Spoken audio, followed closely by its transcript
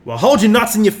Well, hold your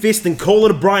nuts in your fist and call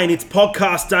it a brain. It's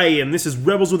podcast day, and this is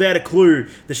Rebels Without a Clue,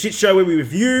 the shit show where we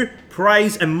review,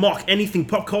 praise, and mock anything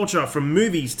pop culture, from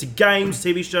movies to games,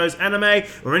 TV shows, anime,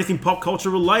 or anything pop culture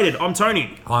related. I'm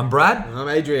Tony. I'm Brad. I'm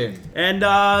Adrian. And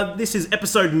this is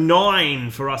episode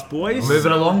 9 for us, boys.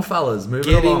 Moving along, fellas.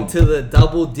 Moving Getting along. to the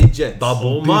double digits.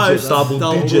 Double Almost.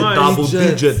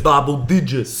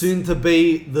 digit. Soon to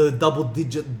be the double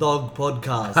digit dog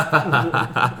podcast.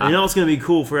 You know what's going to be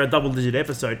cool for our double-digit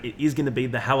episode? It is going to be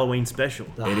the Halloween special.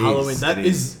 The It Halloween. is, That it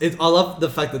is. I love the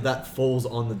fact that falls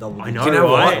on the double digit. I know, Do you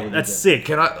know right? what? That's sick.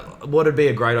 What'd be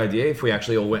a great idea if we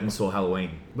actually all went and saw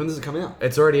Halloween? When does it come out?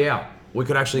 It's already out. We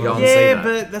could actually go and see Yeah, that.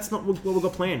 but that's not what we've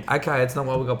got planned. Okay, it's not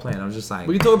what we got planned. I was just saying.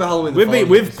 We can talk about Halloween. We've been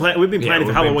Yeah, planning for we've been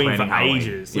Halloween for planning Halloween.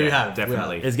 ages. Yeah, We have.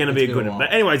 definitely. It's going to be a It's good been a one. while.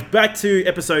 But anyways, back to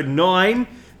episode 9.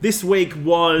 This week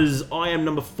was I Am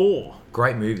Number 4.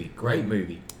 Great movie. Great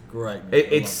movie. Great.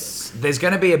 There's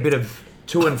going to be a bit of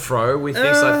to and fro with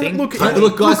this, I think. Look,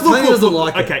 guys, Tony doesn't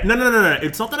like it. Okay, no.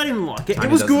 It's not that I didn't like it. Tony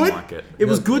It was doesn't good. like it. It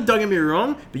was good, don't get me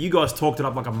wrong, but you guys talked it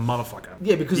up like a motherfucker.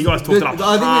 Yeah, because you guys talked it up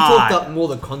I think we hard. talked up more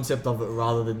the concept of it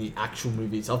rather than the actual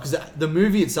movie itself. Because the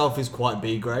movie itself is quite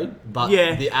B grade, but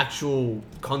Yeah. the actual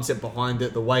concept behind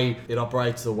it, the way it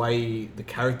operates, the way the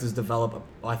characters develop,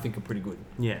 I think are pretty good.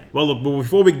 Yeah. Well, look,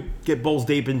 before we get balls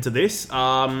deep into this,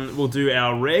 we'll do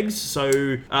our regs. So,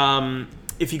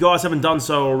 if you guys haven't done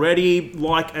so already,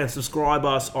 like and subscribe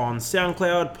us on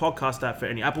SoundCloud, Podcast App for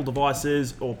any Apple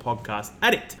devices, or Podcast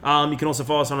Addict. You can also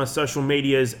follow us on our social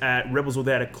medias at Rebels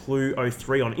Without a Clue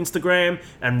 03 on Instagram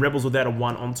and Rebels Without a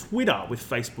 1 on Twitter, with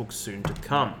Facebook soon to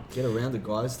come. Get around it,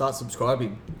 guys. Start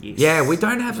subscribing. Yes. Yeah, we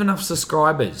don't have enough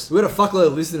subscribers, We got a fuckload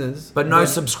of listeners, but no then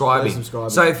subscribing. no subscribing.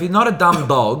 So if you're not a dumb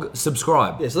dog,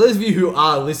 subscribe. yeah, so those of you who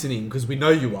are listening, because we know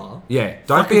you are, Yeah,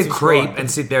 don't Fucking be a creep subscribe.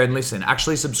 and sit there and listen.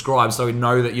 Actually subscribe so we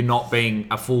know that you're not being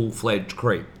a full-fledged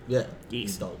creep. yeah,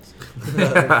 Yes. dogs.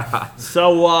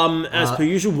 So, as per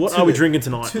usual, what are we drinking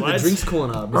tonight, To the lads? drinks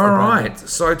corner, Mr. All Brown. right,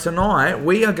 so tonight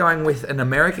we are going with an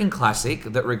American classic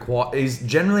that is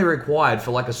generally required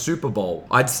for like a Super Bowl.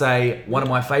 I'd say one of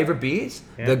my favorite beers,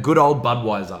 the good old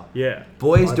Budweiser. Yeah.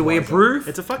 Boys, do we Budweiser. approve?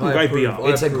 It's a fucking I great approve. beer. I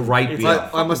It's a approve. great It's beer.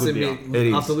 I must Good beer. admit, It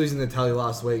is. after losing the tally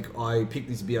last week, I picked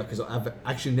this beer because I've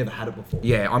actually never had it before.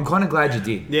 Yeah, I'm kind of glad you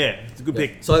did. Yeah, it's a good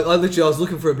pick. So I was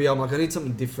looking for a beer. I'm like, I need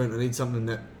something different. I need something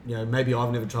that, you know, maybe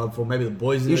I've never tried before. Maybe the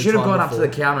boys You never should have tried gone up to before.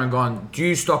 the counter and gone, do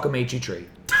you stock a Michi tree?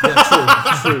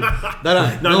 Yeah, true. They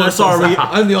don't. No, one sorry.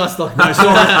 stocks that. Only I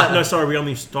stock. No, sorry, we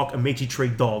only stock a Michi Tree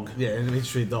dog. Yeah, an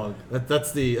Street dog.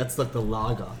 That's like the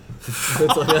lager. It's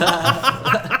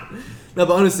like- no,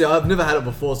 but honestly, I've never had it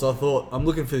before, so I thought I'm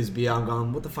looking for this beer. I'm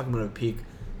going, what the fuck am I gonna pick?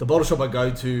 The bottle shop I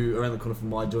go to around the corner from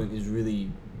my joint is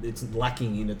really, it's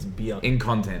lacking in its beer. In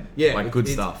content. Yeah, Like good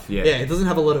it's- stuff. Yeah. Yeah, it doesn't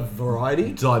have a lot of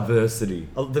variety. Diversity.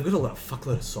 They've got a lot,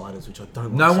 fuckload of ciders, which I don't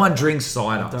like. No one cider. drinks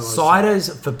cider. don't like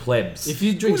Cider's for plebs. If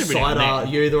you drink Every now and cider,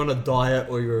 then. you're either on a diet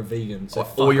or you're a vegan. So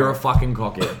or you're a fuck fucking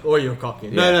cockhead. off. Or you're a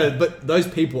cockhead. Yeah. No, but those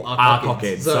people are Ah,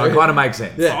 cockheads. cockhead. So it kind of makes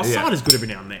sense. Yeah. Oh, cider's good every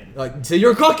now and then. like, so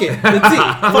you're a cockhead. That's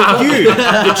it. Fuck you,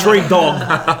 the tree dog.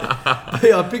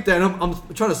 Yeah, I picked that and I'm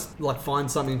trying to like find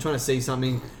something, trying to see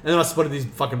something, and then I spotted this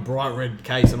fucking bright red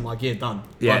case and I'm like, yeah, done.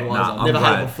 Yeah, Budweiser. nah, I'm Never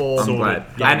glad. had it before. I'm Sorted.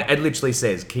 glad. Done. And it literally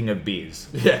says King of Beers.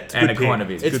 Yeah, And good it pick. kind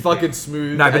of is. it's good fucking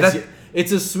smooth. No, but as that's-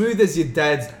 it's as smooth as your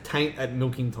dad's taint at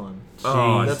milking time.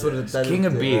 Oh, That's what it. King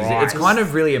of Beers. Right. It's kind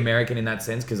of really American in that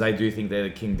sense because they do think they're the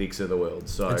King Dicks of the world.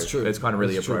 So It's true. it's kind of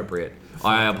really It's true. appropriate.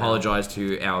 I apologize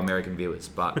to our American viewers,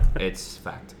 but it's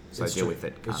fact. So It's deal true. with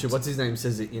it. It's cunts. true. What's his name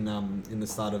says it in the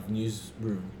start of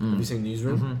Newsroom. Have you seen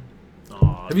Newsroom? Mm-hmm.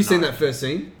 Oh, Have you seen that first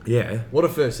scene? Yeah, What a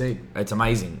first scene! it's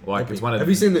amazing. Like it's one of. Have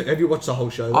you seen the? Have you watched the whole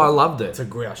show? I loved it. It's a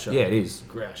great show. Yeah, it is.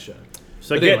 Great show.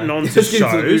 So But getting anyway, on to let's get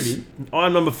into the shows, movie.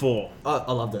 I'm number 4.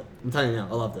 I loved it. I'm telling you now,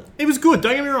 I loved it. It was good,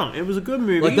 don't get me wrong. It was a good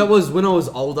movie. Like that was when I was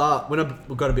older, when I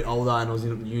got a bit older and I was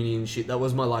in uni and shit. That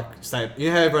was my like you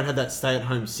know how everyone had that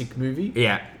stay-at-home sick movie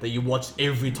Yeah. that you watched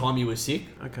every time you were sick.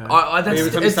 Okay. That's, Every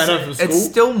time you stayed home from school? it's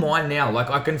still mine now. Like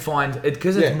I can find it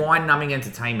because it's Yeah. mind-numbing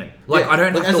entertainment. Like Yeah, I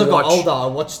don't like, have as to I got watch older, I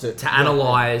watched it to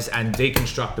analyze and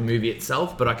deconstruct the movie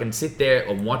itself, but I can sit there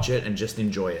and watch it and just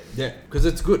enjoy it. Yeah, because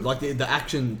it's good. Like the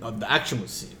action was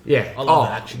sick. Yeah. I love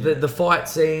the action. The fight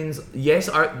scenes. Yes.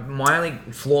 My only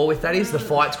flaw with that is the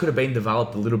fights could have been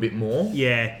developed a little bit more.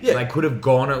 yeah. Yeah. They could have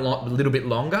gone a little bit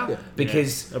longer Yeah.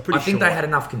 because Yeah. They're pretty I think short. they had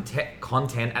enough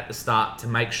content at the start to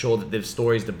make sure that the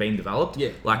stories have been developed. Yeah,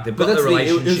 Like they've but got that's the the thing,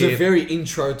 relationship. it was a very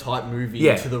intro type movie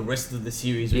Yeah. to the rest of the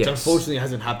series, which Yes. unfortunately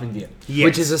hasn't happened yet. Yes.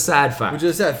 Which is a sad fact. Which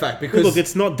is a sad fact But because look,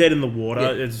 it's not dead in the water.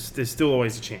 Yeah. There's still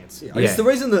always a chance. I guess Yeah. the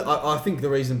reason that I think the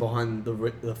reason behind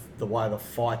the why the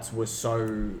fights were so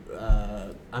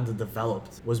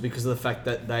underdeveloped was because of the fact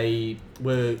that they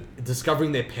were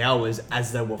discovering their powers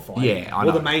as they were fighting. Yeah, I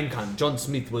Well, know. the main cunt, John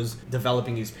Smith, was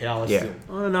developing his powers Yeah. still.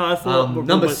 I don't know. I thought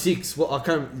Number 6. Well, I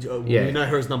can't. Yeah. We know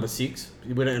her as number 6.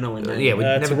 We don't know her name. Yeah, we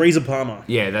never. Teresa Palmer.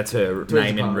 Yeah, that's her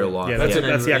name in real life. Yeah, That's that's,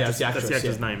 her that's, name, the yeah, actress, that's the that's the actress,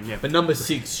 actress yeah. name. Yeah. But number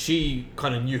 6, she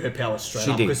kind of knew her powers straight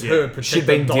She up did, because yeah. her protector She'd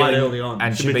been died dealing, early on.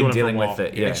 and She'd she'd been been doing it dealing for a with while.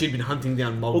 it. Yeah, And she'd been hunting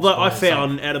down mobs. Although by I herself.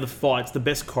 found out of the fights, the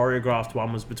best choreographed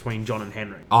one was between John and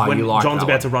Henry. Oh, when you like John's that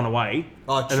about one. to run away,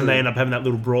 Oh, and then true. they end up having that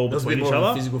little brawl That was a bit between each more of a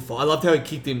other. physical fight. I loved how he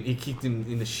kicked him. He kicked him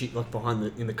in the shit, like behind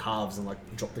in the calves, and like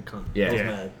dropped the cunt. Yeah. that was Yeah.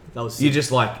 mad. That was. you're Sick.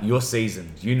 just like, you're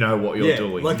seasoned. You know what you're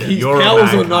doing. Like his you're a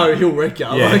powers or man, no, cunt. he'll wreck you.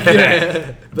 Yeah. Like,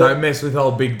 yeah. Don't mess with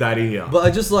old Big Daddy here. But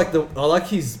I just like I like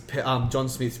his John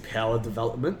Smith's power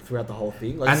development throughout the whole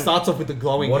thing. Like And it starts off with the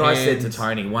glowing. What I hands. said to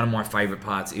Tony, one of my favourite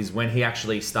parts is when he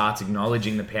actually starts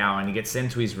acknowledging the power and he gets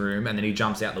sent to his room and then he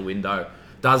jumps out the window,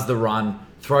 does the run,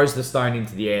 throws the stone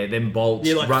into the air, then bolts,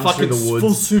 Yeah, like runs fucking through the woods.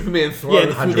 full Superman throw.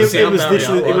 Yeah, through it the was sound barrier.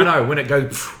 literally- Like, I know, when it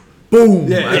goes boom.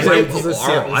 yeah, it's yeah, like, it's a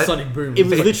sound, alright. sonic boom. It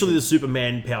was literally the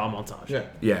Superman power montage. yeah.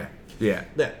 Yeah, yeah.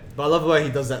 Yeah, but I love the way he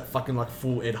does that fucking like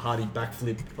full Ed Hardy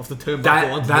backflip off the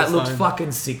turnbuckle onto That the looks stone.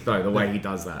 fucking sick though, the way he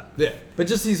does that. Yeah, but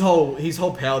just his whole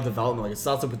power development, like it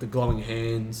starts up with the glowing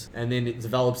hands, and then it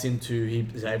develops into he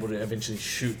is able to eventually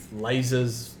shoot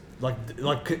lasers. Is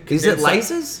it condense that-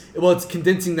 lasers? Well, it's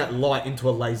condensing that light into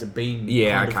a laser beam.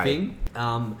 Yeah, kind of okay.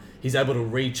 thing. He's able to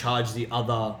recharge the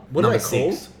other. What Number are they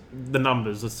called? 6. The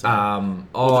numbers. Let's say. Oh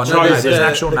No, no, there's an the-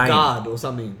 actual the name. guard or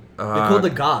something. They're called the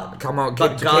guard. come on, But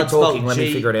keep guard talking, spelled let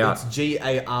me figure it out. It's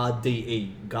GARDE.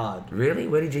 Guard. Really?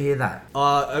 Where did you hear that?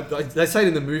 They say it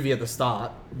in the movie at the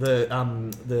start.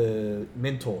 The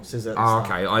mentor says it at the Oh, start.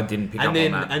 okay, I didn't pick And up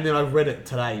then on that. and then I read it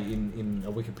today in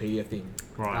a Wikipedia thing.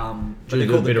 Right. But Did you they're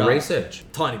do a called the bit of guard. research?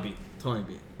 Tiny bit.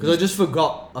 Because I just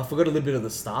forgot. I forgot a little bit of the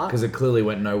start. Because it clearly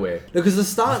went nowhere. Because the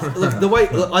start, like the way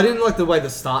I didn't like the way the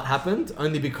start happened,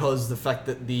 only because the fact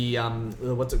that the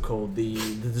what's it called, the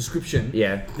description.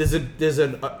 Yeah. There's a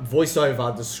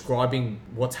voiceover describing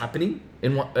what's happening.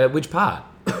 In what? Which part?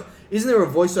 Isn't there a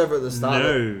voiceover at the start?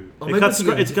 no. Oh, It maybe cuts, I'm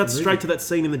thinking of it a cuts different straight movie. to that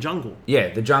scene in the jungle.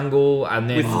 Yeah, the jungle, and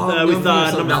then With, Oh, with I'm thinking of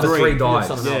something number else. number 3 Yeah, dies.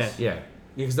 something Yeah. else. Yeah.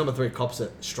 Yeah, because number 3 cops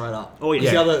it straight up. Oh, yeah.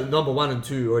 'Cause Yeah. the other number 1 and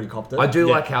 2 already copped it. I do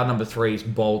Yeah. like how number 3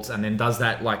 bolts and then does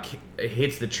that, like, it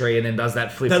hits the tree and then does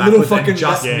that flip That backwards little fucking- and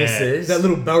just Yeah. misses. That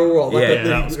little barrel roll. Like Yeah,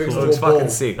 that was goes cool. to It looks a ball. fucking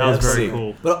sick. That was That's very sick.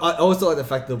 cool. But I also like the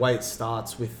fact the way it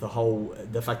starts with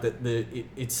the fact that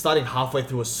it's starting halfway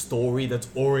through a story that's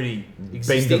already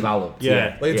existing. Being developed.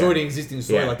 Yeah. Like it's Yeah. already existing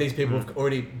story. Yeah. Like these people have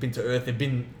already been to Earth. They've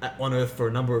been on Earth for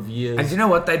a number of years. And you know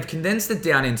what? They've condensed it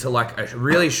down into like a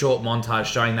really short montage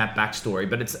showing that backstory,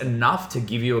 but it's enough to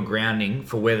give you a grounding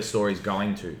for where the story's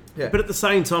going to. yeah. But at the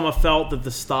same time, I felt that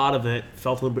the start of it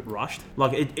felt a little bit rushed.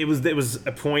 Like there was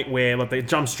a point where like they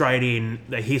jump straight in,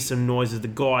 they hear some noises, the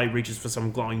guy reaches for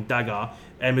some glowing dagger,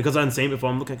 and because I hadn't seen it before,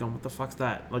 I'm looking going, what the fuck's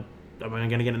that? Like, am I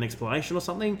going to get an explanation or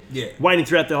something? Yeah. Waiting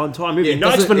throughout the entire movie, Yeah, it no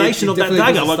doesn't- explanation it of that definitely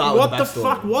dagger. doesn't Like, start with what the the backstory.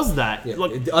 fuck was that? Yeah,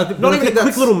 Like, but I not think even a quick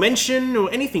that's- little mention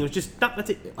or anything. It was just that's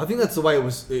it. I think that's the way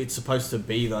it's supposed to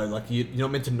be though. Like you're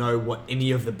not meant to know what any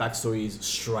of the backstory is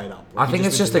straight up. Like, I think you're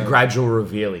it's meant just to a know- gradual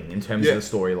revealing in terms Yeah. of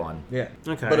the storyline. Yeah.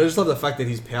 Okay. But I just love the fact that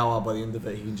his power by the end of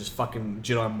it, he can just fucking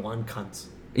Jedi mind cunts.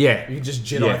 Yeah. You can just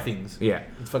Jedi Yeah. things. Yeah.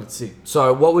 It's fucking sick.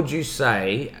 So, what would you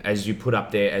say as you put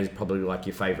up there as probably like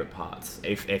your favourite parts,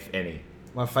 if any?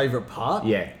 My favorite part?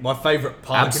 Yeah. My favorite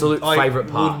part. Absolute favourite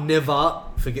part. I will never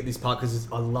forget this part because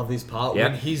I love this part. Yeah.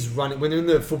 When he's running, when they're in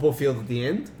the football field at the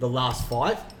end, the last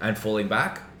fight. And falling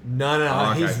back? No.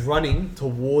 Oh, okay. He's running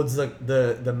towards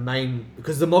the main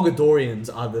because the Mogadorians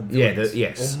are the Yeah, villains,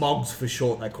 yes. or Mogs for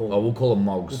short. They call Oh, them. we'll call them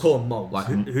Mogs. We'll call them Mogs. Like,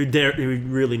 Who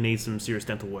really needs some serious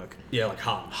dental work? yeah, like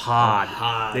hard.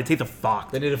 Hard. Their teeth are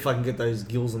fucked. They need to fucking get those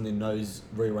gills on their nose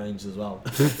rearranged as well.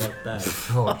 Like bad.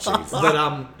 oh, jeez.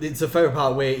 But it's a favorite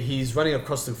part where he's running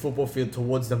across the football field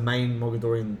towards the main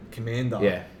Mogadorian commander.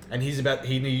 Yeah. And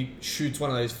he shoots one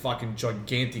of those fucking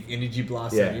gigantic energy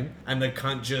blasts Yeah. at him, and the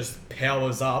cunt just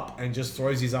powers up and just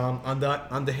throws his arm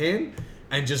underhand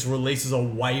and just releases a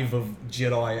wave of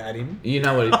Jedi at him. You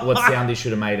know what sound he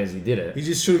should have made as he did it? He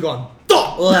just should have gone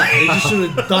 "Dot!" like that. He just should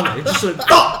have done it. He just should have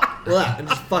 "Dot!" like that and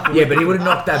just fucking Yeah, but he would have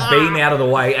knocked that beam out of the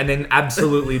way and then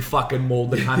absolutely fucking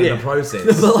mauled the cunt in the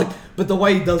process. but the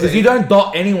way he does it, Because you don't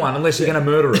dot anyone unless you're going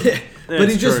to murder him. but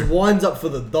he it's just true. winds up for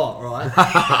the dot, right?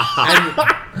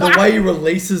 And the way he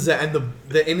releases it and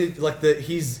the energy, like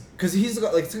his because he's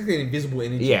got like it's like an invisible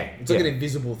energy. Yeah, It's like yeah. an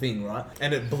invisible thing, right?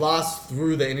 And it blasts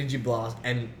through the energy blast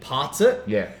and parts it.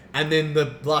 Yeah. And then the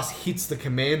blast hits the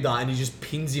commander and he just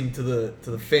pins him to the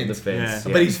fence. The fence.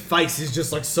 Yeah. But his face is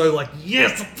just like so like,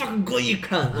 yes, I fucking got you,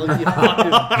 cunt. Like, you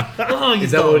fucking, oh, you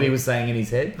Is that what he was saying in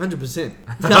his head? 100%.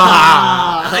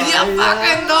 You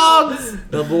fucking dogs!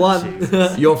 Number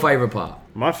one. Your favourite part?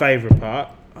 My favourite part.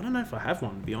 I don't know if I have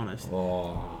one, to be honest.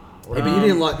 Oh. Yeah, but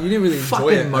you didn't really enjoy Fucking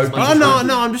it. As much Moby. Oh as no, I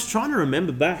no, I'm just trying to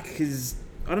remember back because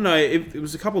I don't know. It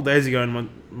was a couple of days ago, and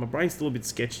my brain's still a bit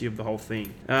sketchy of the whole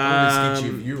thing. I'm sketchy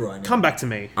of you right now. Come back to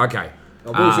me. Okay.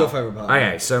 What was your favourite part?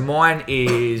 Okay, so mine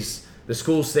is the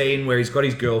school scene where he's got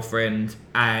his girlfriend,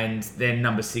 and then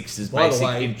number 6 is By the basic.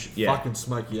 way, yeah. fucking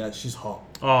Smokey, yeah, she's hot.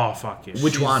 Oh fuck yeah.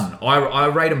 Which she's- one? I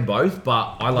rate them both,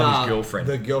 but I love Nah, his girlfriend.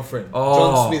 The girlfriend. Oh.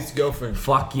 John Smith's girlfriend.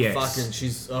 Fuck yes. Fucking,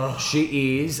 she's.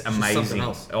 She is amazing. something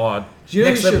else. Oh, You know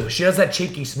next who level. she- She does that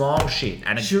cheeky smile shit,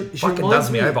 and it She fucking reminds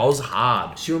does me me- over. I was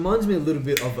hard. She reminds me a little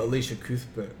bit of Alicia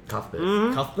Cuthbert.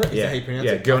 Cuthbert. Cuthbert? Is Yeah, that how you pronounce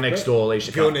yeah. it? Girl Cuthbert? Next Door,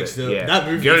 Alicia Girl Cuthbert. Next Door. Yeah. That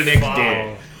movie Girl is Next fire.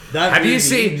 Door. That Have you movie-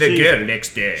 seen the she- Girl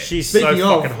Next Door? She's Speaking so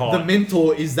of, fucking hot. the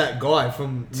mentor is that guy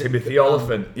from Timothy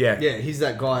Oliphant. Yeah. Yeah, he's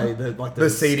that guy, the The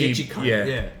seedy- sketchy cunt. yeah.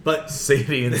 Yeah, but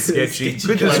Seedy and sketchy. Sketchy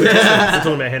Goodness cunt. gracious. We're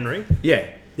talking about Henry. Yeah.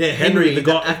 yeah, Henry, the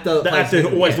guy, actor, the plays actor who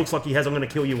Henry. always Yeah. looks like he has "I'm going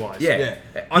to kill you" eyes. Yeah.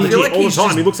 Yeah. I Legit, feel like all the he's time.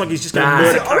 just He looks like he's just going to bad.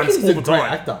 murder I reckon cunts he's all a the great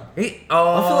time. actor.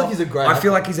 I feel like he's a great I feel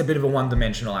actor. like he's a bit of a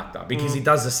one-dimensional actor because he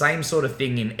does the same sort of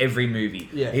thing in every movie.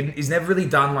 Yeah. He's never really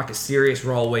done like a serious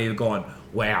role where you've gone,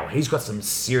 wow, he's got some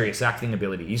serious acting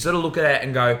ability. You sort of look at it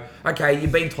and go, okay,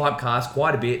 you've been typecast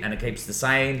quite a bit and it keeps the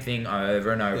same thing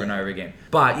over and over and over again.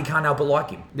 But you can't help but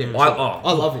like him. Yeah, I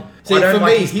I love him. I don't for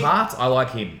like me, his parts, I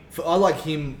like him. I like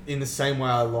him in the same way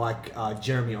I like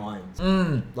Jeremy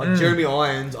Irons. Jeremy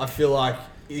Irons, I feel like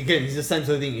again he's the same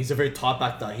sort of thing. He's a very type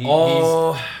actor.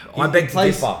 I beg to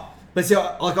plays- differ. But see,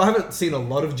 I haven't seen a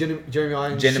lot of Jeremy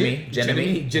Irons. Jeremy? shit.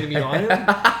 Jeremy? Jeremy Irons.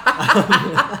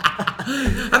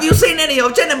 Have you seen any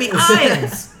of Jeremy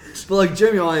Irons? But like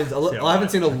Jeremy Irons, Yeah. I haven't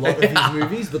seen a lot of his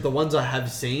movies, but the ones I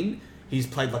have seen, he's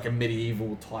played like a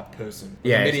medieval type person.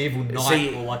 Like a medieval knight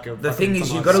See, or like a. the fucking thing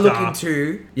is, you've something got to like look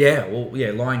Scar.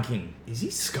 into Lion King. Is he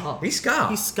Scar? He's Scar.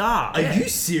 He's Scar. Are you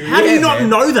serious? How do Yeah, you not man.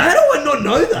 know How that? do I not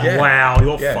know that? Yeah. Wow,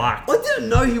 you're Yeah. fucked. I didn't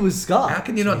know he was Scar. How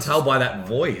can you not tell by that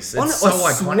voice? It's I so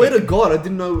swear iconic. to God, I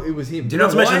didn't know it was him. Do you know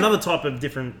Not to mention why? another type of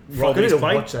different Fuck, role I that he's need to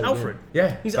played. watch that Alfred.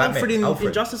 Yeah, He's Batman. Alfred in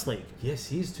Alfred. Justice League. Yes,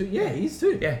 he is too. Yeah, he is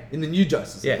too. Yeah. In the new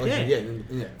Justice. Yeah. Like, Yeah.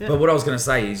 yeah. But what I was going to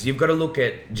say is, you've got to look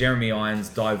at Jeremy Irons'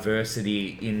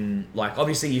 diversity in, like,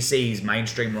 obviously you see his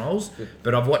mainstream roles,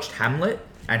 but I've watched Hamlet,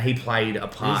 and he played a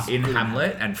part He's in good.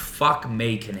 Hamlet, and fuck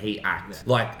me, can he act.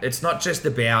 Like, it's not just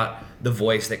about the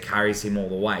voice that carries him all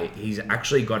the way. He's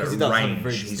actually got a Because he does have a very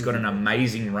range. He's got an distinctive-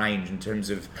 amazing range in terms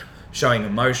of showing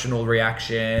emotional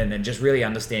reaction and just really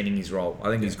understanding his role. I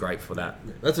think he's great for that.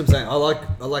 That's what I'm saying. I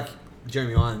like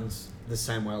Jeremy Irons the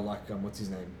same way I like what's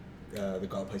his name, the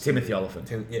guy that plays Timothy Oliphant.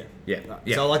 Yeah. Yeah.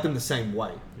 Yeah. So I like them the same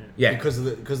way. Yeah. Because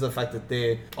of the fact that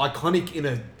they're iconic in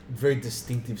a very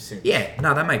distinctive sense. Yeah,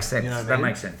 no, that makes sense. You know what I That mean?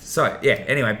 makes sense. So, yeah,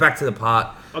 anyway, back to the part.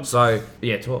 So,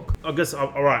 yeah, talk. I guess,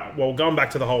 all right, well, going back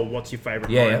to the whole what's your favourite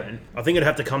Yeah, yeah. moment, I think it'd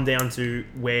have to come down to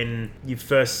when you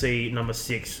first see number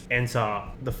 6 enter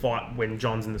the fight when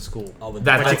John's in the school. Oh, but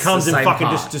That- When she that's comes the and same fucking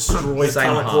part. just destroys Same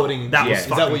Tyler. part. teleporting. That Yeah. was Is that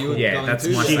fucking what you were cool. Yeah, going that's to?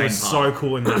 my She same was part. so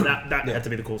cool in that. That had to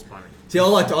be the coolest part. See, I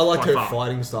liked By her far.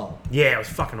 fighting style. Yeah, it was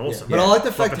fucking awesome. But I like the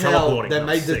Like fact the how teleporting, they that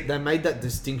was sick. made that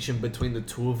distinction between the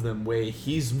two of them, where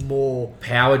he's more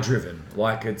Power driven.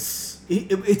 Like, it's.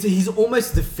 he's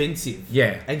almost defensive.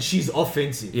 Yeah. And she's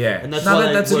offensive. Yeah. And that's No, why that-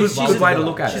 they that's a work good well way to together.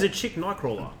 look at She's it. a chick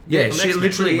Nightcrawler. Yeah, from she X-Men,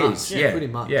 literally pretty is. much. Yeah, Pretty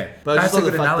much. Yeah. But I That's just a love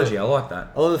good the fact analogy. that- I like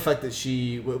that. I love the fact that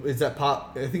she is that part.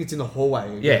 I think it's in the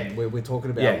hallway. Again, Yeah. where we're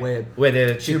talking about Yeah. where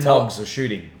the she two tele- mogs are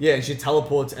shooting. Yeah, and she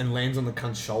teleports and lands on the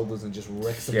cunt's shoulders and just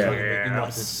wrecks him. Yeah. in Yeah,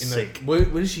 like that's sick. where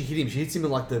does she hit him? She hits him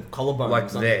in like the collarbone. Like or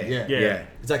something. there. Yeah. Yeah. Yeah.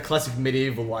 It's that classic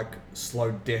medieval like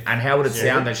slow death. And how would it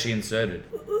Yeah. sound as she inserted?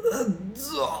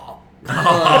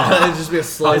 It'd just be a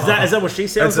slow. Oh, is that what she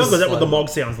sounds That's like, or is that a what the slow- Mog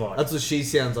sounds like? That's what she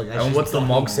sounds like. And what's the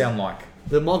mog sound like?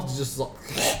 The mog's just like.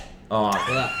 Oh,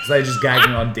 that. so they're just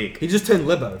gagging on dick. He just turned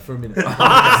Lebo for a minute. Sick.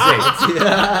 He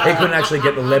couldn't actually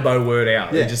get the Lebo word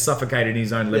out. Yeah. He just suffocated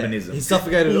his own Lebanism. He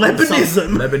suffocated.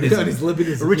 Lebanism? Lebanism. His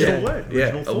Lebanism. Original yeah. word. Yeah.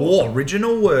 Original thought.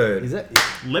 Original word. Is that?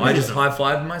 I just Lebanism.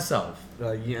 high-fived myself.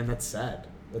 Yeah, and that's sad.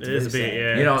 That's It is a very bit, sad.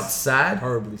 yeah. You know what's sad?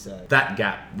 Horribly sad. That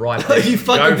gap right there. You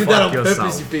fucking Go did that fuck on yourself,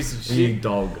 purpose, you piece of shit. You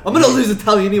dog. I'm gonna lose a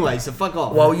tally anyway, so fuck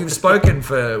off. Well, you've spoken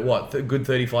for what, a good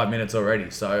 35 minutes already.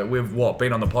 So we've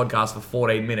been on the podcast for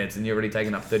 14 minutes, and you're already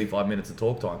taking up 35 minutes of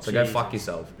talk time. So go Jesus. fuck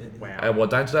yourself. Wow. Well,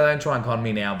 don't try and con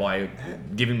me now by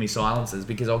giving me silences,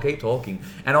 because I'll keep talking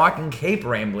and I can keep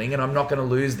rambling, and I'm not going to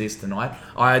lose this tonight.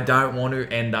 I don't want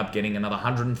to end up getting another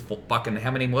 100 fucking,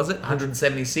 how many was it?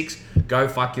 176. Go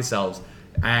fuck yourselves.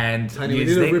 And Tony, we you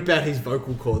need to think- rip out his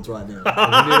vocal cords right now.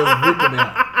 We need to rip them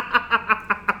out.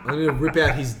 I need to rip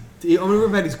out his. I'm gonna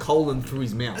rip out his colon through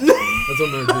his mouth. That's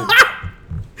what I'm gonna do.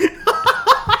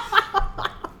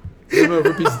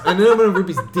 And then I'm gonna rip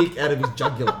his dick out of his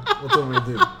jugular. That's what I'm gonna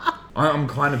do. I'm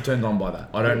kind of turned on by that.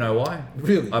 I don't know why.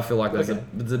 Really? I feel like Okay.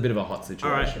 there's a bit of a hot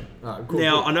situation. Alright, cool.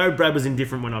 Now, cool. I know Brad was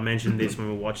indifferent when I mentioned this when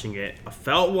we were watching it. I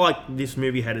felt like this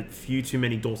movie had a few too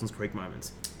many Dawson's Creek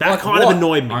moments. That Like kind what? of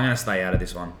annoyed me. I'm going to stay out of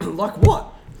this one. Like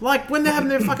what? Like when they're having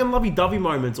their fucking lovey-dovey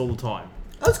moments all the time.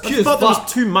 That's I cute as felt that fuck.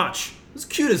 was too much. It's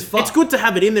cute as fuck. It's good to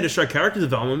have it in there to show character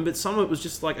development, but some of it was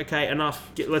just like, okay, enough.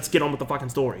 Let's get on with the fucking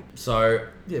story. So,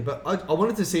 Yeah, but I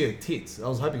wanted to see her tits. I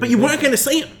was hoping. But you weren't going to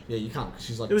see it. Yeah, you can't. 'Cause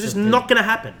she's like. It was just 17. not going to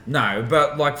happen. no,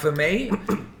 but like for me,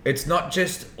 it's not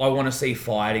just I want to see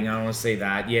fighting, I want to see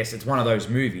that. Yes, it's one of those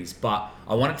movies, but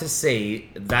I wanted to see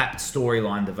that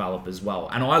storyline develop as well.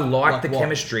 And I like Like the what?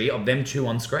 chemistry of them two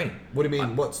on screen. What do you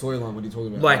mean? What storyline? What are you talking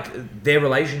about? Like their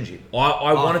relationship.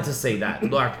 I wanted to see that.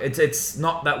 Like it's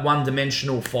not that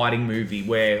one-dimensional fighting movie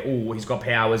where he's got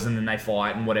powers and then they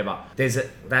fight and whatever. There's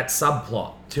that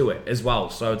subplot to it as well.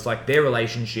 So it's like their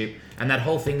relationship and that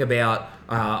whole thing about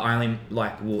I only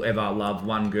will ever love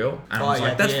one girl. And I was yeah,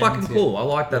 like, that's yeah, fucking yeah. cool. I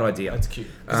like that idea. That's cute.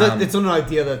 It's not an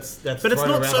idea that's. But it's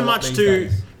thrown not around so a lot much these to.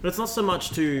 days. But it's not so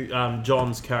much to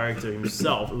John's character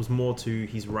himself. It was more to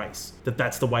his race.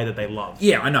 That's the way that they love.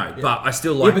 Yeah, I know, but I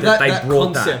still Yeah, like but that they that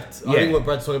brought concept. that. I Yeah. think what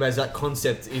Brad's talking about is that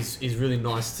concept is really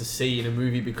nice to see in a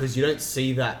movie because you don't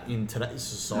see that in today's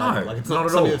society. No, Like it's not not,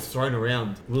 at something all. that's thrown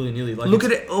around willy nilly. Like Look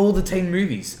at it, all the teen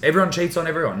movies. Everyone cheats on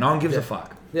everyone. No one gives a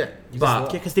fuck. Yeah, you But-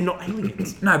 just Yeah, because they're not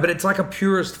aliens. No, but it's like a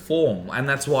purest form, and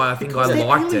that's why I think Because I they're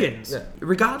liked aliens. it.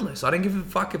 Regardless, I don't give a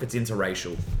fuck if it's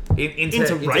interracial.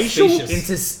 Interracial?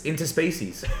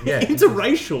 Interspecies. Yeah.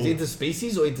 Interracial. Is it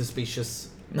interspecies or interspecies?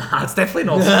 Nah, it's definitely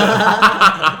not.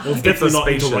 Well, it's definitely not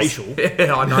Interspecies. interracial.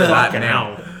 Yeah, I know that Fucking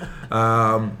now. hell.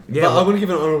 Yeah, But I want to give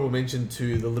an honourable mention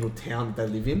to the little town that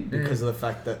they live in because of the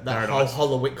fact that whole Paradise.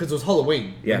 Halloween, because it was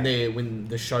Halloween Yeah. when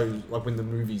the show, like when the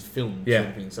movie's filmed, Yeah. sort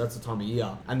of thing. So that's the time of year,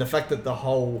 and the fact that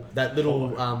that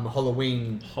little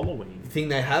Halloween Halloween. thing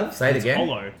they have, say it It's again.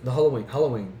 hollow. the Halloween.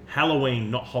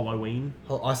 Halloween, not Halloween.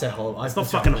 I say hollow. It's not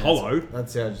fucking hollow.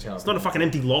 That's how It's not a fucking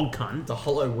empty log, cunt. It's a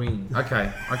Halloween. Okay.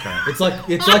 It's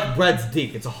like Brad's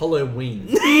dick. It's a Halloween.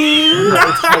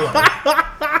 It's hollow.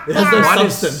 It has no Mine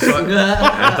is substance. so- It doesn't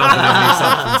have any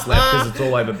substance left because it's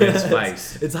all over Ben's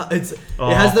face. It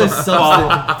has no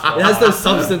substance. It has no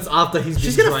substance after he's been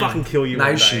She's gonna drained. fucking kill you. No,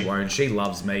 one she day. won't. She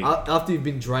loves me. After you've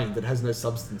been drained, it has no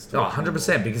substance to Oh, it.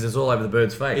 100% because it's all over the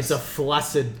bird's face. It's a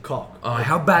flaccid cock. Oh,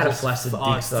 how bad are Just- flaccid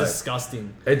oh, dicks it's though?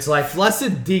 disgusting. It's like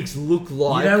Flaccid dicks look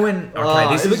like. You know when-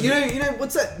 okay, this is- you know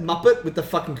what's that Muppet with the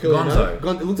fucking curly Gonzo.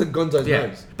 nose? It looks like Gonzo's yeah,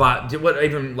 nose. but what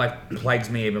even like plagues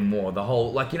me even more the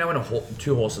whole like when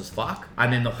two horses fuck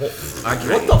and then the horse.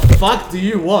 Okay. What the fuck do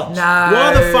you watch? No.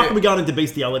 Why the fuck are we going into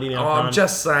bestiality now? Oh, I'm cunt?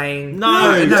 just saying.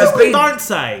 No, don't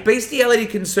say. Bestiality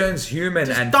concerns human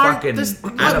and Don't. fucking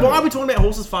Why animal. are we talking about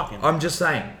horses fucking? I'm just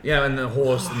saying, and the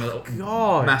horse and the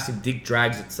God. massive dick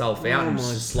drags itself out and my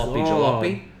it's just sloppy God.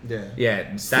 jalopy. Yeah. Yeah,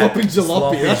 that- Sloppy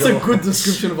jalopy. That's a jalopy. good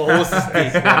description of a horse's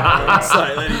dick.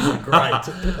 Sorry, that is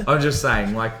great. I'm just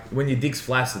saying, like when your dick's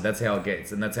flaccid, that's how it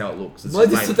gets and that's how it looks. It's Mine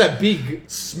just just not that big.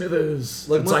 Smithers.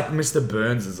 Like It's my- like Mr.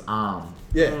 Burns' arm.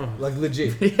 Yeah, like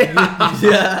legit.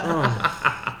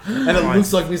 Yeah. And it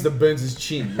looks like Mr. Burns'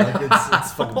 chin. Like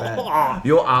it's fucking bad.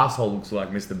 Your asshole looks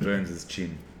like Mr. Burns'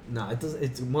 chin. No, it doesn't.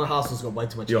 It's my asshole's got way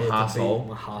too much Your hair. to be asshole?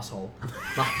 My asshole.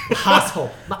 My asshole.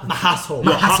 My asshole.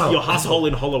 Your asshole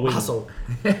in Halloween. Asshole.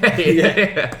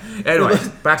 Yeah. Anyways,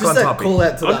 back Just on that topic. call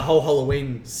out to that whole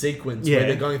Halloween sequence Yeah. where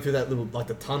they're going through that little like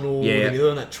the tunnel. Yeah. They're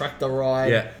doing that tractor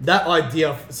ride. Yeah. That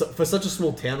idea for such a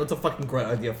small town, that's a fucking great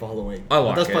idea for Halloween. I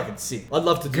like That's it. fucking sick. I'd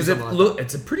love to do Because something like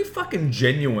it's a pretty fucking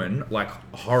genuine like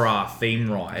horror theme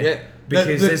ride. Yeah.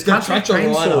 Because there's the country tractor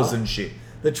chainsaws rider. and shit.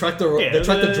 The tractor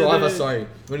driver, sorry,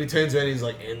 when he turns around, he's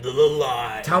like, "End of the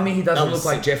line." Tell me he doesn't That was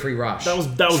look like sick. Jeffrey Rush. That was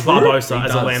True. Barbosa He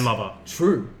as a does. landlubber.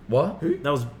 True. what? Who?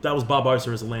 That was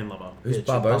Barbosa as a landlubber. Who's Yeah,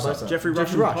 Barbosa? Jeffrey Rush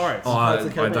from Pirates. Oh, Pirates of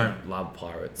the I Caribbean. don't love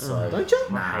pirates. So. Don't you?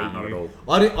 Nah, hate not you. at all.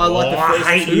 I like the I first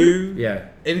hate two. you. Yeah.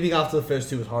 Anything after the first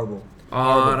two was horrible.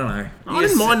 I don't know. I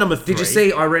didn't mind number 3. Did you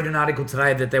see? I read an article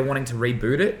today that they're wanting to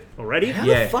reboot it. already? How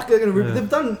Yeah. the fuck are they gonna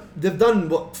reboot? They've done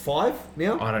what, 5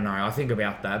 now? I don't know. I think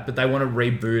about that, but they want to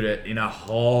reboot it in a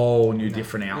whole new,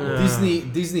 different outlook.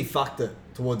 Disney fucked it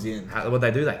towards the end. What they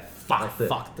do? They fucked They it.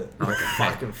 fucked it. Okay. They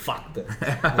fucking fucked it.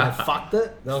 They fucked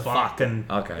it. They fucked it. Fucking.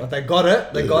 Okay. Like they got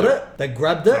it. They got it. They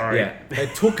grabbed it. Sorry. Yeah. They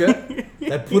took it.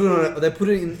 They put it on. They put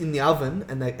it in the oven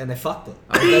and they fucked it.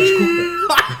 They just cooked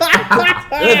it.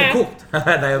 They overcooked. they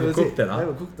That was overcooked it, They huh?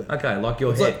 overcooked it. Okay, like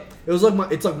your It's head. like it was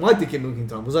like it's like my dick at milking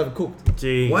time. It was overcooked.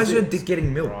 Jesus Why is your dick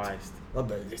getting milked? Christ. Oh,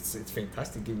 but it's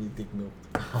fantastic giving you dick milk.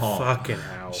 Oh, Fucking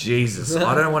hell. Jesus.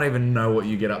 I don't want to even know what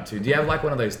you get up to. Do you have like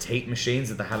one of those teat machines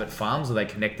that they have at farms where they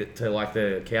connect it to like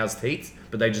the cow's teats,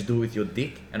 but they just do it with your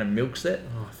dick and it milks it?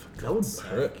 Oh, for That would God's sake.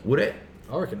 hurt. Would it?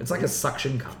 I reckon It's like a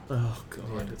suction cup. Oh, Yeah,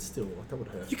 God. but still, that would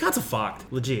hurt. You cunts are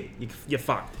fucked. Legit. You're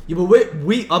fucked. Yeah, but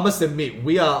we I must admit,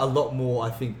 we are a lot more, I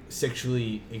think,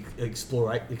 sexually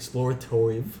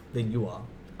explorative than you are.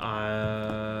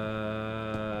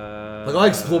 Like, I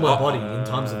explore my body in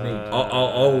times of need.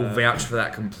 I'll vouch for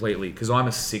that completely because I'm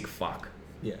a sick fuck.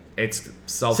 Yeah. It's See,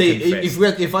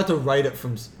 self-confessed. if I had to rate it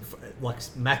from like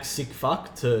max sick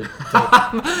fuck to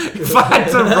If I had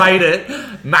to rate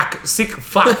it, Mac, sick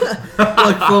fuck.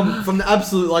 like from the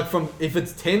absolute, like from, if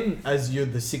it's 10 as you're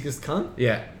the sickest cunt,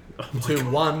 Yeah. to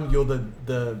 1 you're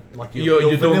the like You're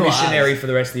the vanilla missionary as. for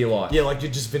the rest of your life. Yeah, like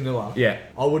you're just vanilla. Yeah.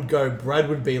 I would go, Brad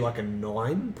would be like a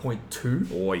 9.2.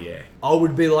 Oh, yeah. I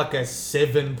would be like a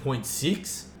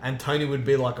 7.6, and Tony would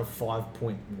be like a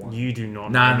 5.1. You do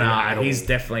not know Nah, me at all. he's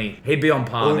definitely... He'd be on Or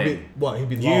par would then. be, what, he'd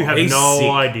be You lower. have He's no sick.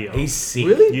 idea. He's sick.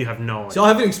 Really? You have no idea. So I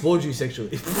haven't explored you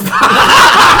sexually.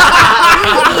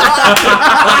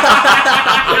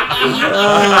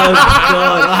 Oh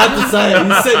god, I had to say it.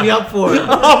 You set me up for it.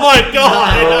 Oh my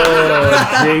God!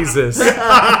 Oh, Jesus.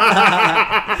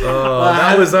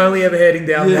 That was only ever heading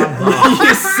down one path.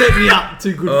 You set me up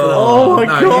too good for that. Oh my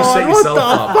no, God, you set what yourself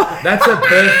the up. That's a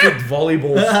perfect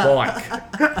volleyball spike.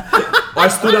 I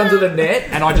stood under the net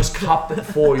and I just cupped it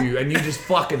for you, and you just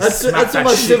fucking That's smacked where that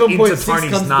my shit into 7.6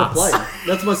 Tony's comes nuts. to play.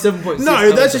 That's my 7.6. No,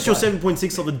 comes that's to just your play.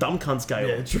 7.6 on the dumb cunt scale.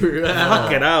 Yeah, true.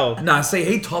 Fucking hell. Nah, see,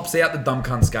 he tops out the dumb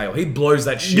cunt scale. He blows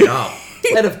that shit up.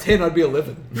 Out of 10, I'd be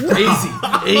 11. Easy.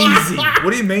 Easy.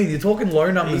 What do you mean? You're talking low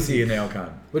numbers here now,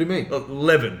 cunt. What do you mean?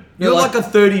 11. No, You're like- like a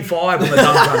 35 on the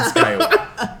dumb cunt scale.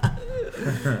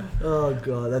 Oh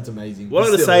god, that's amazing. What I'm But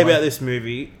going to still, say like- about this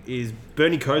movie is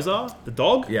Bernie Kosar, the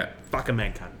dog, Yeah. fucking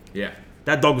man cunt. Yeah.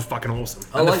 That dog was fucking awesome.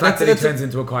 I And the like- fact that that's- he turns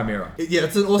into a chimera. Yeah,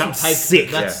 it's an awesome That's take.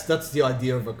 sick. That's the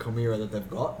idea of a chimera that they've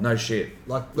got. No shit.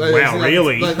 Like, Wow, as in, like,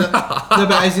 really? no,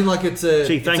 but as in, like, it's a.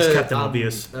 Gee, it's thanks, a, Captain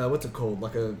Obvious. What's it called?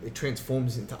 Like it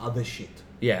transforms into other shit.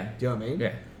 Yeah. Do you know what I mean?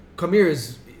 Yeah.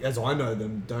 Chimeras, as I know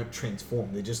them, don't transform.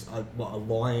 They're just a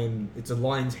lion. It's a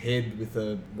lion's head with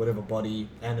a whatever body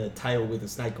and a tail with a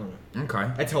snake on it. Okay.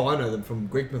 That's how I know them from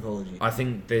Greek mythology. I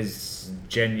think there's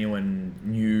genuine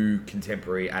new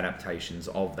contemporary adaptations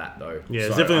of that though. Yeah,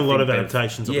 there's So definitely I a lot think of they've-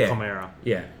 adaptations of yeah. the Chimera.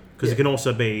 Yeah. Because Yeah. it can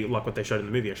also be, like what they showed in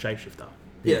the movie, a shapeshifter.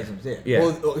 Yeah, Yeah.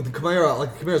 Well, the chimera,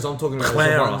 like the chimeras I'm talking about, are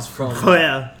Chimera. the ones from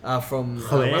Chimera. Wrath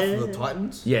of the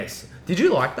Titans. Yes. Did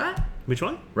you like that? Which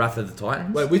one? Wrath of the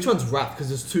Titans? Wait, which one's Wrath? Because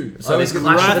there's 2. so there's it's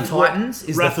Clash of Wrath- the Titans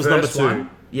is Wrath the was number first 2. one.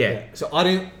 Yeah. Yeah. So I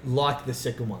didn't like the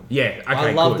second one. Yeah. Okay.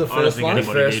 I love good. the I don't first think one. The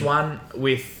anybody first did. one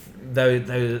with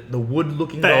the wood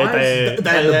looking They- guys they-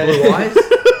 and the blue eyes.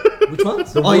 Which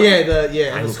ones? The Oh wood- yeah, and They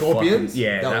the look scorpions. fucking-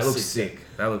 yeah, that was looks sick.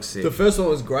 That looks sick. The first one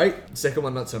was great. Second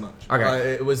one, not so much.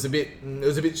 Okay. It was a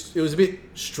bit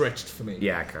stretched for me.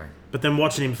 Yeah. Okay. But then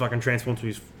watching him fucking transform to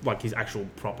his actual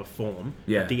proper form,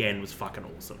 Yeah. at the end was fucking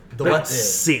awesome. The That's what- yeah.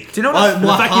 sick. Do you know what? The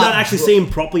my fact you don't heart actually dro- see him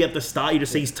properly at the start, you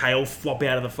just see his tail flop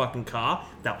out of the fucking car.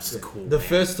 That was cool. The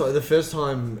first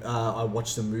time I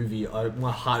watched the movie,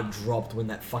 my heart dropped when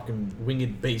that fucking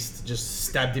winged beast just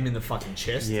stabbed him in the fucking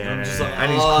chest. And I'm just like,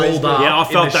 And he's oh, crawled gonna- up. Yeah, I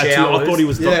in felt the that too. I showers. thought he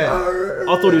was. Yeah.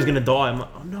 I thought he was gonna die. I'm like,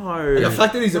 oh no. The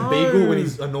fact that he's a No. beagle when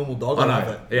he's a normal dog, I I know. love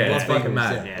it. Yeah, I love it's fucking beagles,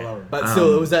 mad. Yeah, Yeah. I love it. But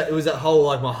still, it was that whole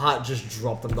like my heart just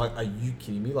dropped. I'm like, are you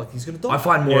kidding me? Like he's gonna die. I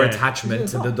find more Yeah. attachment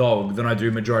to the dog than I do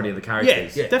majority of the Yeah,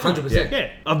 characters. Yeah, definitely. 100%. Yeah.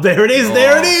 Oh, there it is.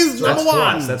 There it is. That's Number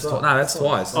one. twice. That's no, that's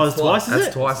twice. Oh, it's twice. Is That's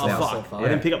it? twice oh, now. Fuck. So far. I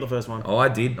didn't pick up the first one. Oh, I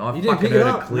did. I You didn't fucking pick it heard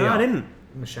up? it clear. No, I didn't.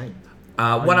 I'm ashamed.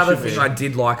 One you other should thing be. I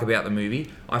did like about the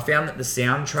movie, I found that the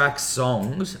soundtrack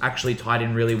songs actually tied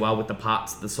in really well with the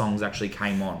parts the songs actually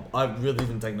came on. I really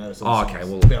didn't take notice of the Oh, songs, okay,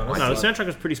 well, to be honest. No, the soundtrack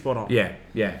was pretty spot on. Yeah,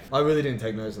 yeah. I really didn't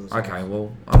take notice of the songs. Okay,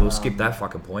 well, I will skip that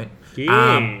fucking point.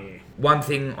 Yeah. One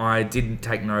thing I didn't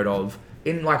take note of,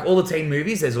 in like all the teen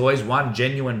movies, there's always one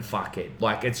genuine fuckhead.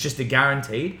 Like, it's just a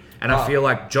guaranteed. And I feel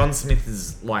like John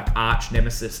Smith's like arch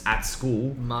nemesis at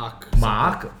school, Mark the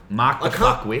I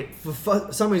can't, fuckwit.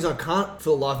 for some reason, I can't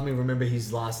for the life of me remember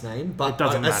his last name. But It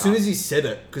doesn't as matter. soon as he said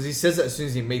it, because he says it as soon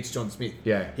as he meets John Smith.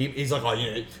 Yeah. He's like, oh,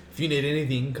 you know, if you need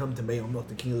anything, come to me. I'm not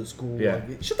the king of the school. Yeah.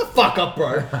 Like, shut the fuck up,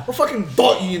 bro. I'll fucking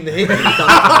dot you in the head.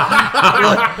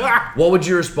 Like, What would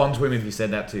you respond to him if he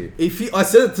said that to you? I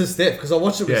said it to Steph because I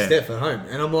watched it with Yeah. Steph at home,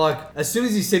 and I'm like, as soon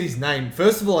as he said his name,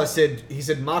 first of all, he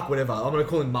said Mark whatever. I'm gonna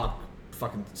call him Mark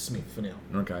fucking Smith for now.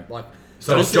 Okay. Like,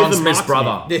 So it's John John Smith's Smith's Mark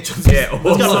brother. yeah, John Smith. Yeah.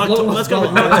 Let's go, Mark, let's go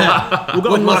with Mark. We'll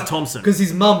go with Mark Thompson. Because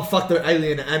his mum fucked an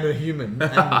alien and a human,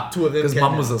 and two of them. Because came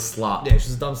mum out. was a slut. Yeah,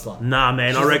 she's a dumb slut. Nah,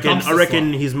 man, She's I a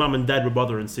reckon dumpster his mum and dad were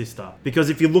brother and sister.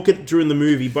 Because if you look at during the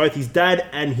movie, both his dad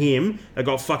and him have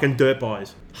got fucking dirt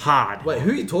pies. Hard. Wait, who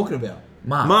are you talking about?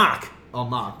 Mark. Oh,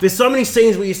 Mark. There's so many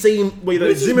scenes where you see him, where they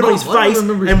Who's his zoom in on mum? his I don't face,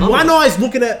 remember his and mum. one eye's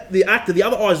looking at the actor, the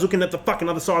other eye's looking at the fucking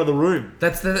other side of the room.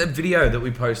 That's the video that we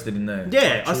posted in the.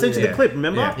 Yeah, I sent you Yeah. the clip,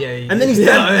 remember? Yeah. Yeah, and then his yeah,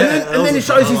 dad, yeah, and that then was he a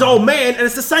shows his fun old one. man, and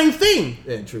it's the same thing.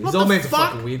 Yeah, true. What His old the man's a fuck?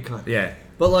 fucking weird cunt. Yeah.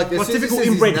 But like, as Like soon as he typical says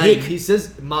his inbred name, hick. he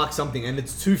says Mark something, and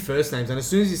it's two first names. And as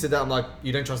soon as he said that, I'm like,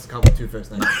 you don't trust a cunt with two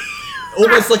first names.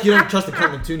 Almost like you don't trust a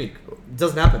cunt with two Nick. It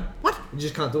doesn't happen. What? You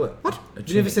just can't do it. What?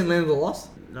 You never seen Land of the Lost?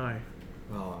 No.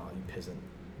 Oh, you peasant.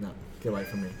 No, get away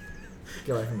from me.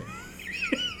 Get away from me.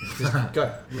 Just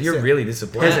go. You're Sit. really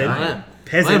disappointed. Peasant. I aren't am.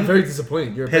 Peasant. I am very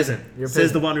disappointed. You're a Peasant. peasant. You're a Says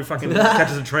peasant. the one who fucking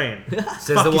catches a train. you?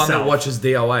 Says Fuck the one that yourself. watches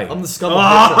DOA. I'm the scum of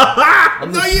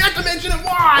peasant. No, you have to mention it.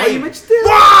 Why? Oh, you mentioned it.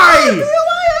 Why?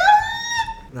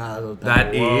 Nah,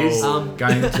 That is Um,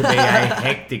 going to be a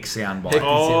hectic soundbite. Hectic.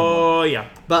 Oh yeah.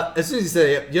 But as soon as you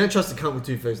say it, you don't trust a cunt with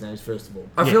two first names, first of all.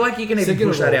 I feel like you can even Second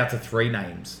push of that all- out to 3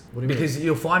 names. What do you Because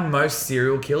you'll find most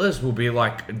serial killers will be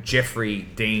like Jeffrey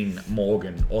Dean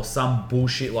Morgan or some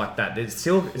bullshit like that. There's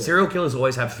still, serial killers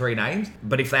always have 3 names,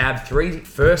 but if they have 3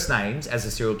 first names as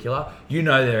a serial killer, you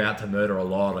know they're out to murder a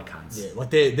lot of cunts. Yeah, like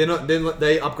they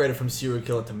upgraded from serial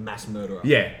killer to mass murderer.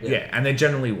 Yeah, and they're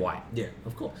generally white. Yeah,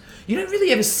 of course. You don't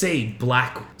really ever see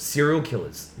black serial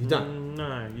killers. You don't.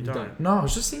 No, you don't. don't. No, I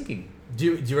was just thinking. Do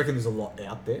you reckon there's a lot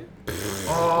out there?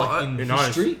 Oh, Like in who knows?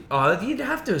 history? you'd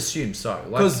have to assume so.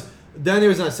 Like, Because the only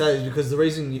reason I say it is because the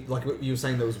reason, like what you were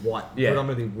saying, there was white, Yeah.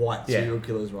 predominantly white Yeah. serial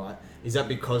killers, right? Is that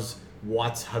because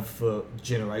whites have for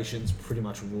generations pretty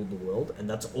much ruled the world, and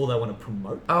that's all they want to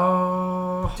promote?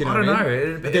 oh, Do you know I don't what I know. mean?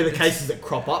 It- But they're the it's- cases that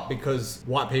crop up because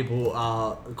white people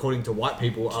are, according to white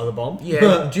people, are the bomb.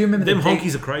 Yeah. Do you remember Them the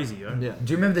honkies are crazy, yo. Yeah.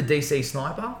 Do you remember the DC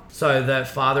sniper? So the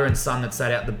father and son that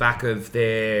sat out the back of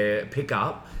their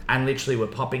pickup and literally were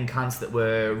popping cunts that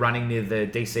were running near the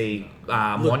DC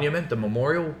monument, the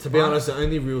memorial. To be honest, the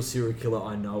only real serial killer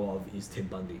I know of is Ted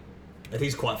Bundy. And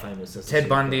he's quite famous. As a Ted serial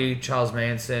Bundy, Charles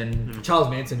Manson, killer. Charles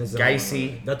Manson is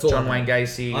Gacy, That's all. John I Wayne know.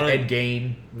 Gacy, I don't- Ed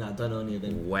Gein. No, don't know any of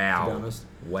them. Wow. To be honest,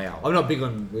 Wow. I'm not big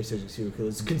on researching serial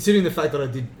killers, considering the fact that I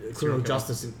did criminal killer.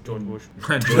 justice in George Bush.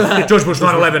 George Bush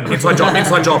 9/11. Inside job.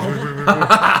 Inside job.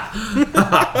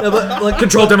 No, but like,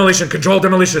 Controlled demolition. Controlled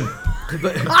demolition.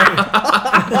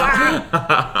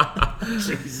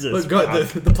 Jesus. but God,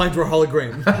 the planes were a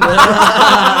hologram.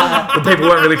 The people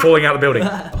weren't really falling out the building.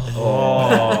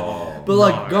 Oh. But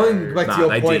like going back Nah, to your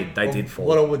they point, did of fall.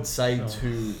 what I would say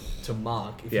to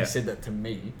Mark if Yeah. he said that to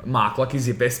me. Mark, like he's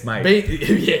your best mate.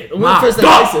 Yeah, on Mark, a first name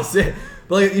stop! basis. Yeah.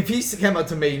 But like, if he came up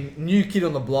to me, new kid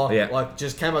on the block, Yeah. like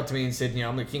just came up to me and said, you know,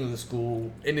 I'm the king of the school,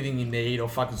 anything you need, I'll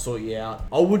fucking sort you out.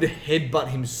 I would headbutt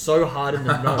him so hard in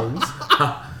the nose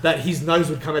that his nose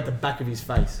would come out the back of his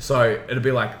face. So it'd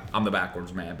be like, I'm the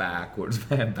backwards man, back.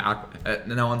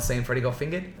 No one's seen Freddy got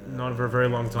fingered? Not for a very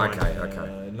long time.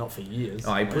 Okay. Not for years.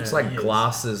 Oh, he puts Yeah. like Years.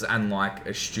 glasses and like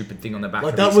a stupid thing on the back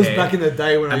Like of that his was head. back in the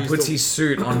day when I And used puts to. his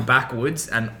suit on backwards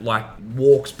and like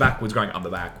walks backwards going, I'm the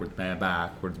backwards man,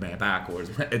 backwards man, backwards.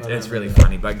 It's really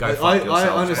funny, but go fuck I yourselves.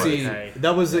 honestly, Okay.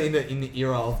 that was in the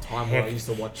era of time where I used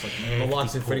to watch like the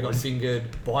likes of Freddy Got Fingered,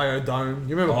 Biodome.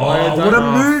 You remember Oh, Biodome? what a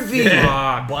movie!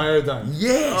 Yeah, Biodome.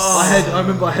 Yes! I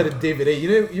remember I had a DVD.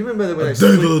 You remember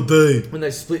when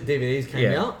they split DVDs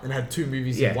came Yeah. out and had 2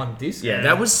 movies Yeah. in one disc? Yeah,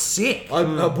 that was sick. I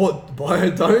bought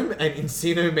Biodome and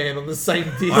Encino Man on the same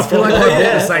disc. I feel like I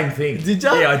bought the same thing. Did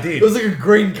ya? Yeah, I did. It was like a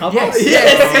green cover.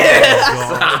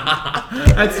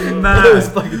 That's It was mad.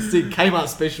 fucking sick. Kmart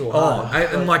special. Oh,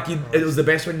 and like it was the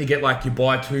best when you get like you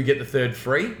buy 2 get the 3rd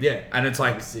free. Yeah. and it's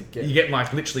like That was sick, yeah. you get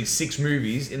like literally 6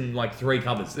 movies in like 3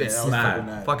 covers. Yeah, It's that was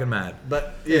mad. Fucking mad.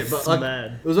 But yeah, but like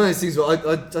mad. it was one of those things where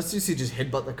I seriously just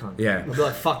headbutt the cunt. Yeah. I'd be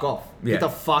like, fuck off. Yeah. Get the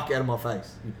fuck out of my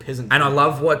face, you peasant. And I cunt.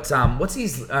 love what's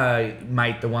his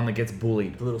mate, the one that gets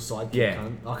bullied. the little sidekick Yeah.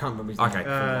 cunt. I can't remember his Okay. name. For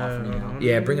the life of me now.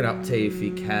 Yeah, bring it up to you if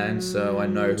you can, so I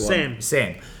know who Sam.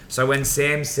 Sam. So when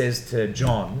Sam says to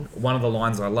John, one of the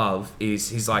lines I love is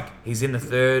he's like, he's in the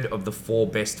third of the 4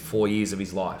 best 4 years of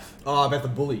his life. Oh, about the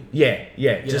bully. Yeah.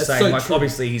 Just that's saying, so like, true.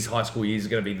 obviously his high school years are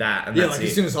going to be that, and Yeah, that's like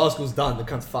as it. soon as high school's done, the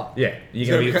cunt's fucked. Yeah, He's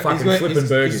you're going to be gonna fucking flipping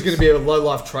burgers. He's going to be a low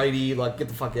life tradie. Like, get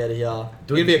the fuck out of here. You're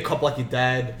going to be a cop like your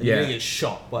dad. And Yeah. you're going to get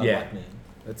shot by a Yeah. black man.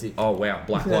 That's it. Oh, wow.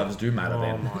 Black lives do matter Oh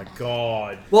then. my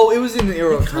god. Well, it was in an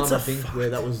era of time, cunts I are think, where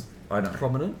that was I know.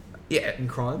 prominent Yeah. in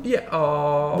crime. Yeah.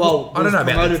 Oh. Well, I don't know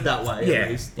about promoted that. that way, Yeah, at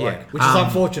least. yeah. Like, which is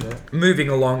unfortunate. Moving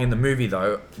along in the movie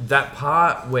though, that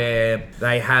part where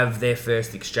they have their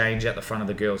first exchange at the front of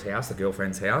the girl's house, the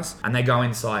girlfriend's house, and they go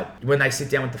inside, when they sit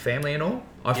down with the family and all,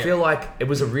 I feel like it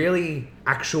was a really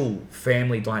actual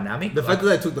family dynamic. The fact that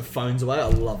they took the phones away, I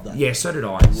love that. Yeah, so did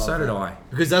I. So did that. I.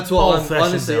 Because that's what Old-fashioned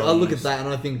honestly, I look at values. that and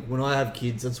I think when I have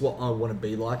kids, that's what I want to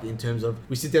be like in terms of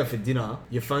we sit down for dinner,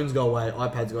 your phones go away,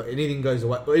 iPads go, anything goes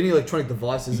away, or any electronic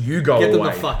devices, You go get away.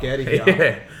 them the fuck out of here.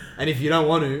 Yeah. And if you don't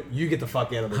want to, you get the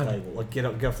fuck out of the table. Like get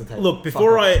off the table. Look,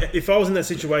 if I was in that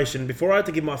situation, before I had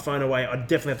to give my phone away, I'd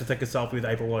definitely have to take a selfie with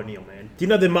April O'Neil, man. Do you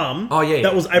know their mum? Oh, yeah,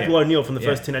 That was yeah. April O'Neil from the Yeah.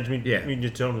 first Teenage Mutant Yeah.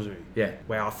 Ninja Turtles movie. Yeah.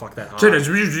 Wow, fuck that hard. So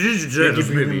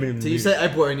you say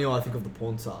April O'Neil, I think of the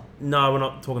porn star. No, we're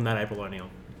not talking that April O'Neil.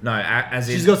 No, as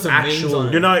in She's got some memes actual on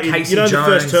it. You know, Casey you know the Jones,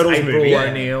 first Turtles April movie?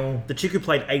 O'Neil. The chick who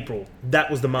played April, that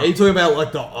was the mum. Are you talking about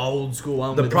like the old school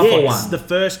one? The with proper yes, one. the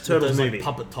first with Turtles those, like, movie.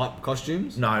 puppet type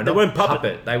costumes? No, They not weren't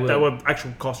puppet. They were. They were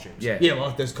actual costumes. Yeah. Yeah, well,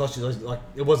 like those costumes, like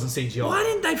it wasn't CGI. Why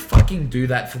didn't they fucking do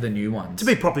that for the new ones? To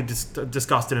be properly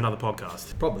discussed in another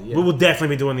podcast. Probably, yeah. We will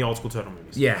definitely be doing the old school Turtle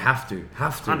movies. Yeah, have to.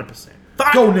 100%.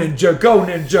 Go Ninja, go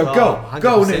Ninja, go! Oh,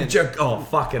 Go 100%. Ninja! Oh,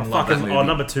 fucking love that movie.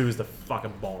 number 2 is the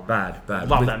fucking bomb. Bad. Love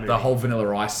With that movie. The whole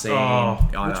Vanilla Ice scene. Oh.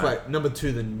 I Which know. way? Number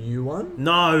 2, the new one?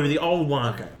 No, the old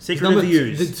one. Okay. Secret Number of the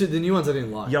Use. The new ones I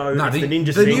didn't like. Yo, No, it's the- the ninja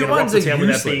the scene new in a rock ones the are town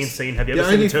without useless. being seen. Have you The ever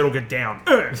seen only- the turtle get down?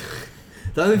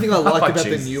 The only thing I liked Oh, about the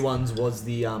Jesus. new ones was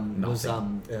the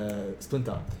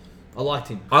Splinter. I liked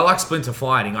him. I like Splinter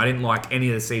fighting. I didn't like any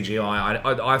of the CGI.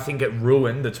 I think it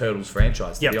ruined the Turtles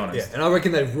franchise, to Yep. be honest. And I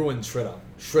reckon they ruined Shredder.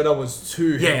 Shredder was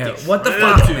too Yeah, hectic. what the Way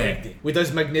fuck, too man? hectic. With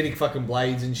those magnetic fucking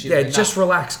blades and shit. Yeah, and just that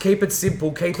relax. Keep it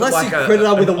simple. Keep classic it like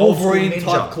Predator with a an old school Wolverine ninja.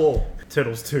 type claw.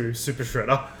 Turtles 2, Super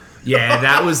Shredder. Yeah,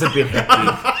 that was a bit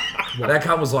hectic. That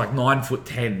cunt was like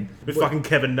 9'10". With fucking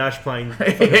Kevin Nash playing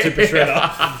fucking Super Shredder.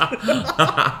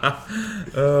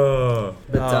 Oh.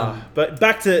 But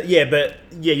But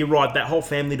you're right. That whole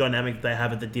family dynamic they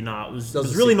have at the dinner was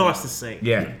Doesn't really sit nice right. to see.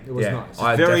 Yeah, It was yeah. nice.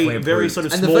 I Very, definitely very approved. sort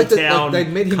of and the small fact that town they'd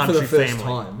met him for the country first family.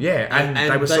 time. Yeah,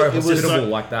 and they were so it was hospitable So,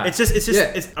 like that. It's just,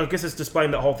 Yeah. I guess it's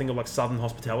displaying that whole thing of like Southern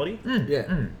hospitality. Yeah,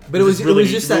 Mm. but it was really-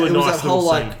 just that really it was nice that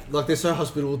whole little like they're so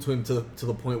hospitable to him to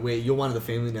the point where you're one of the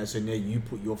family now, so now you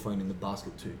put your phone in the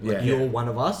basket too. Like Yeah. you're one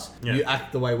of us. Yeah. You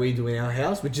act the way we do in our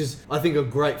house, which is I think a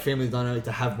great family dynamic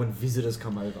to have when visitors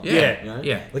come over. Yeah. You know?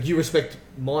 Yeah. Like you respect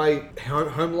my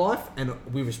home life, and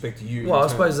we respect you. Well, I in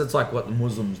turn. suppose it's like what the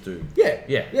Muslims do. Yeah,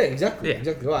 Yeah. exactly, Yeah.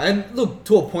 exactly right. And look,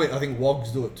 to a point, I think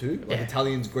Wogs do it too, like Yeah.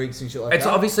 Italians, Greeks, and shit like It's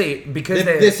that. obviously because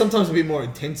They're sometimes a bit more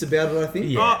intense about it. I think.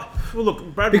 Yeah. Well,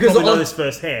 look, Brad Because would probably know on- this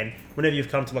firsthand. Whenever you've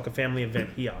come to like a family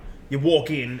event here, you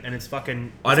walk in and it's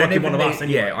fucking. I it's don't like you're even one of need, us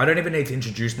anyway. yeah, I don't even need to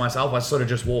introduce myself. I sort of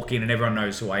just walk in and everyone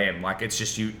knows who I am. Like it's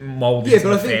just you mold Yeah, into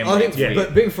but I the think, family. It's yeah. weird.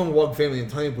 but being from a Wog family, and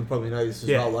Tony would probably know this as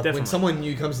Yeah, well. Like definitely. when someone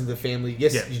new comes into the family,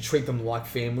 yes, Yeah. you treat them like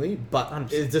family, but 100%.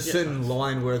 there's a certain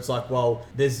line where it's like, well,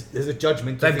 there's a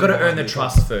judgment. They've got to earn the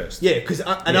trust first. Yeah, because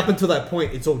and up until that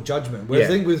point, it's all judgment. Whereas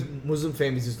Yeah. I think with Muslim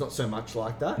families, it's not so much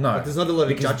like that. No, Like, there's not a lot of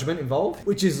because- judgment involved,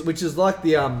 which is like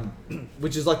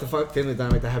the family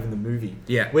dynamic they have in the movie.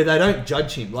 Yeah. where they don't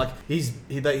judge him. Like he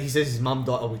says his mum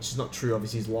died, which is not true.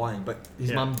 Obviously, he's lying, but his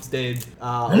Yeah. mum's dead.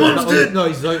 mum's dead! No,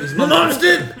 his My mum's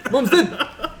dead! Mum's dead.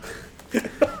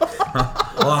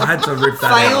 Oh, I had to rip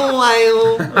that out. Fail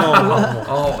whale.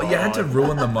 Oh, you had to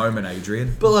ruin the moment,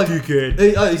 Adrian. But like, Dickhead.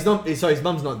 his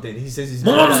mum's not dead. He says his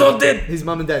My mum mum's and dad- not dead. His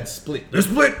mum and dad split, They're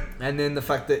split. and then the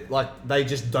fact that like they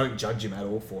just don't judge him at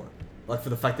all for it. Like for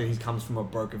the fact that he comes from a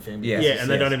broken family. Yeah. Yeah, and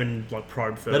they Yes. don't even like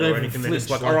probe They further don't or even anything. They're just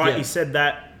flinch, like, all right, yeah. he said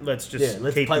that. Let's just Yeah,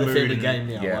 let's keep play the moving family and-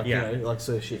 game now. Yeah. Like, Yeah. you know, like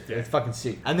so shit. Yeah. It's fucking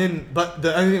sick. And then, but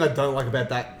the only thing I don't like about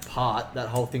that part, that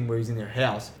whole thing where he's in their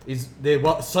house, is they're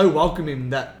so welcoming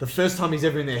that the first time he's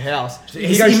ever in their house, He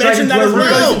He goes straight mentioned into that a as room.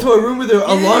 he well. goes into a room with her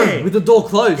alone, with the door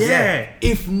closed. Yeah.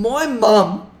 If my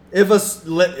mum ever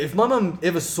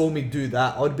saw me do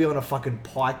that, I'd be on a fucking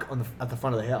pike at the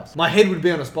front of the house. My head would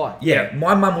be on a spike. Yeah,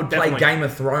 my mum would play Definitely. Game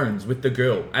of Thrones with the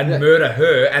girl and Yeah. murder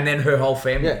her and then her whole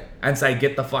family Yeah. and say,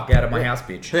 "Get the fuck out of my house,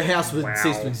 bitch." Her house would Wow.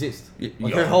 cease to exist.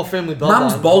 Like yeah. her whole family.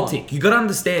 Mum's bloodline- Baltic. You gotta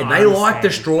understand. I They like understand.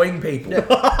 destroying people.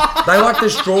 They like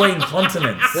destroying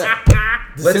continents. Yeah.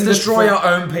 Let's descendant destroy from- our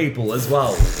own people as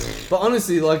well. But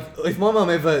honestly, like, if my mum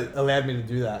ever allowed me to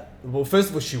do that, well, first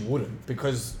of all, she wouldn't,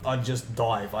 because I'd just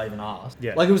die if I even asked.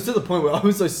 Yeah. Like, it was to the point where it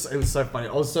was so funny.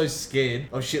 I was so scared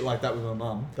of shit like that with my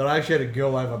mum that I actually had a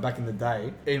girl over back in the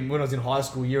day. And when I was in high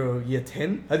school, year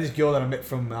 10, I had this girl that I met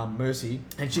from Mercy,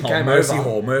 and she came Mercy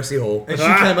over. Mercy Hall. And she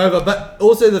came over, but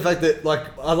also the fact that, like,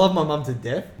 I love my mum to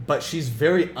death, but she's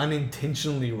very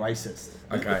unintentionally racist.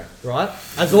 Okay. Right?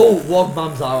 As all wog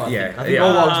mums are, I Yeah, think. I think yeah.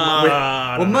 all wogs, I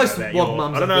well, don't know most about wog your-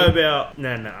 mums I don't I know think, about.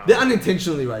 No. they're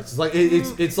unintentionally racist. Like,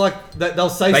 it's like they'll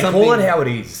say They something. call it how it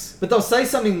is. But they'll say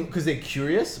something because they're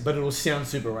curious, but it'll sound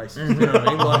super racist. You know what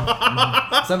I mean?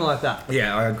 Like, something like that.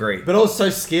 Yeah, I agree. But I was so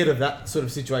scared of that sort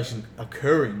of situation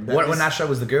occurring. That When Asha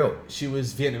was the girl? she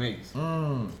was Vietnamese.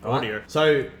 Oh dear.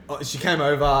 So she came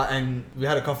over and we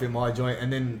had a coffee at my joint,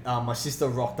 and then my sister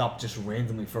rocked up just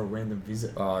randomly for a random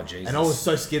visit. Oh, Jesus. And I was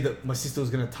so scared that my sister was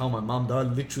going to tell my mum that I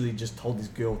literally just told this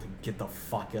girl to get the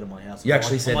fuck out of my house. You I'm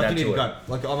actually like, said I'm like, that you need to to her?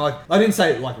 go. Like, I'm like, I didn't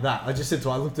say it like that. I just said to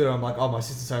her, I looked at her, I'm like, oh, my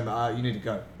sister's home, you need to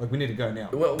go. Like, we need to go now.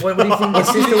 What do you think your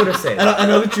sister would have said? And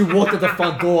I literally walked at the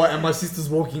front door, and my sister's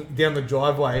walking down the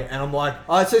driveway, and I'm like,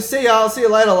 all right, so see ya, I'll see you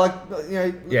later. Like, you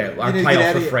know, Yeah, you like need to play get off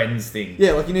out the of here. friends thing.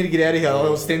 Yeah, like, you need to get out of here. I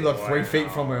was standing like 3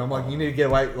 feet from her. I'm like, you need to get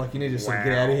away. Like, you need to sort of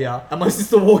get out of here. And my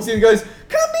sister walks in and goes,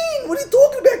 come in. What are you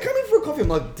talking about? Come in for a coffee. I'm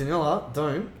like, Daniela,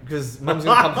 don't. Because mum's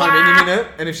going to come home any minute.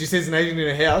 And if she sees an Asian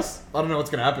in her house, I don't know what's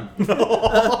going to happen.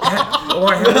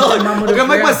 Or how your mum would Like, have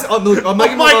reacted. I'm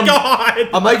making my My mum... God.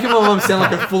 I'm making my mum sound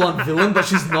like a full-on villain, but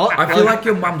she's not. I feel like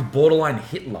your mum's borderline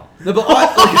Hitler. No, but I'm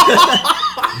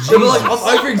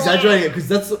over-exaggerating it because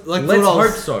that's like Let's what I hope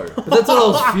was, so. But that's what I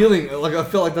was feeling. Like, I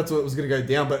felt like that's what was going to go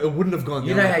down, but it wouldn't have gone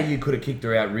You down. know how you could have kicked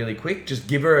her out really quick? Just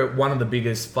give her one of the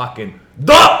biggest fucking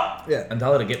DUH! Yeah. And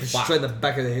tell her to get Just fucked. straight in the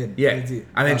back of the head. Yeah. That's it.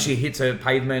 And then she hits her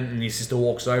pavement and your sister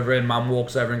walks over and mum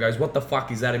walks over and goes, what the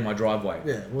fuck is that in my driveway?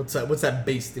 Yeah, what's that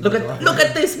beast? In Look my at driveway? look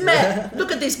at this map!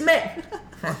 Look at this map!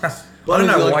 I don't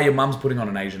know why your mum's putting on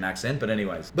an Asian accent, but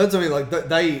anyways. But that's what I mean, like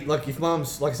they like if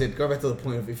mum's like I said, go back to the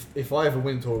point of if I ever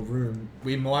went into a room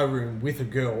in my room with a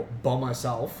girl by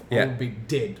myself, I Yeah. would be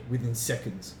dead within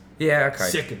seconds. Yeah, okay.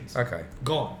 Seconds. Okay.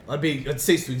 Gone. I'd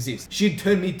cease to exist. She'd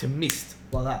turn me to mist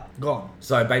like that. Gone.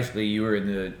 So basically you were in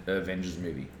the Avengers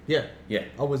movie. Yeah. Yeah.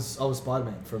 I was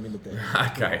Spider-Man for a minute there.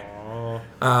 Okay.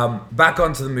 Back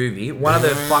onto the movie. One of the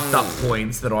fucked up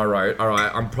points that I wrote. All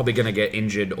right, I'm probably gonna get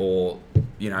injured, or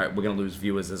we're gonna lose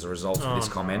viewers as a result of this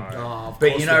comment. Oh, of But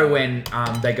course you know we are. when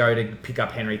they go to pick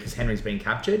up Henry because Henry's been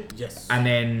captured. Yes. And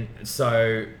then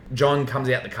so John comes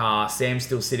out the car. Sam's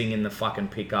still sitting in the fucking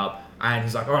pickup. And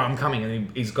he's like, all right, I'm coming. And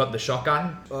he's got the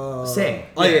shotgun. Sam.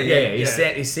 Oh, yeah.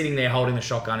 He's sitting there holding the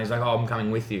shotgun. He's like, oh, I'm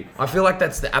coming with you. I feel like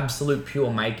that's the absolute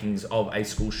pure makings of a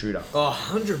school shooter.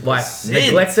 100%. Like,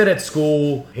 neglected at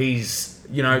school. He's,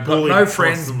 got Bullied no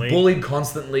friends, constantly. bullied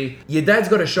constantly. Your dad's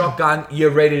got a shotgun. You're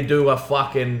ready to do a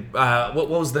fucking, what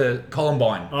was the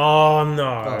Columbine? Oh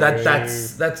no.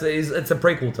 It's a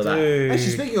prequel to that. Dude.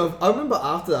 Actually, speaking of, I remember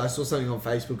after that I saw something on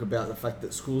Facebook about the fact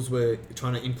that schools were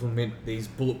trying to implement these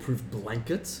bulletproof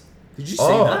blankets. Did you see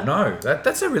Oh, that? no.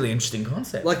 That's a really interesting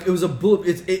concept. Like, it was a bullet.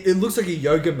 It looks like a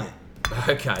yoga mat.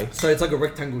 Okay. So it's like a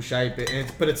rectangle shape,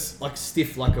 but it's like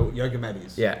stiff like a yoga mat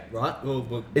is. Yeah. Right?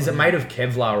 Is it made of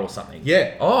Kevlar or something?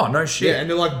 Yeah. Oh, no shit. Yeah, and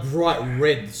they're like bright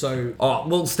red. So Oh,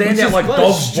 well, stand which out is like kinda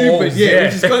dog's stupid. balls. Yeah,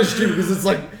 which is kind of stupid because it's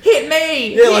like Hit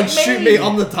me! yeah, like shoot me.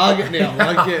 I'm the target now.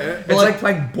 Like yeah, It's but like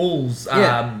playing bulls,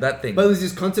 Yeah. that thing. But there's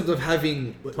this concept of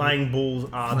having Playing bulls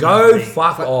are Go the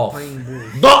fuck off. playing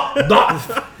bulls.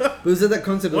 Duh. But is that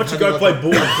concept Why of don't you having go like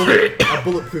play bulls? a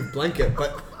bulletproof blanket?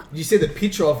 But you see the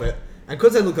picture of it, and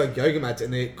because they look like yoga mats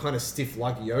and they're kind of stiff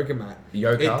like a yoga mat,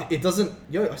 Yoga? it doesn't.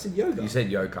 I said yoga. You said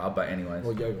yoga, but anyways.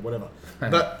 or yoga, whatever.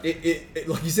 But it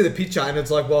like you see the picture and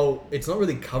it's like, well, it's not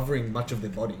really covering much of their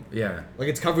body. Yeah. Like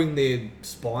it's covering their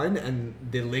spine and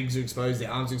their legs are exposed,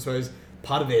 their arms are exposed,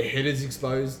 part of their head is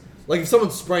exposed. Like if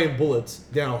someone's spraying bullets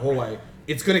down a hallway,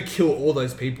 it's gonna kill all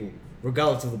those people,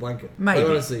 regardless of the blanket. Maybe. Like,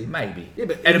 honestly. Maybe. Yeah,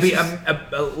 but it'd be it's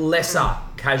just- a lesser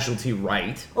casualty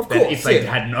rate Of than course, if they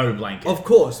yeah. had no blanket. Of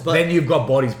course, but then you've got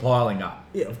bodies piling up.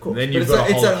 yeah, of course. Then But you've it's, got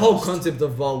it's that whole Holocaust. concept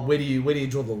of well, where do you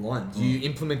draw the line? Do you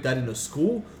implement that in a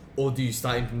school, or do you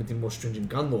start implementing more stringent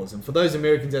gun laws? And for those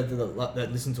Americans out there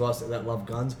that listen to us that love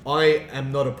guns, I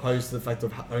am not opposed to the fact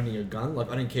of owning a gun.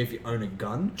 Like I don't care if you own a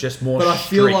gun, Just more But I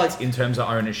feel strict like- in terms of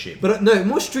ownership. but no,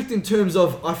 more strict in terms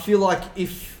of I feel like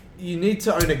if you need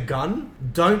to own a gun,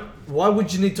 why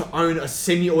would you need to own a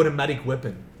semi-automatic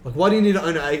weapon? Like, why do you need to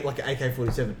own an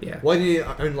AK-47? Yeah. Why do you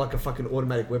own like a fucking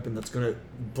automatic weapon that's gonna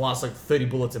blast like 30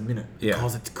 bullets a minute? Yeah.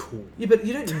 Because it's cool. Yeah, but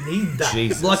you don't need that.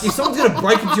 Jesus. Like, if someone's gonna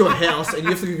break into your house and you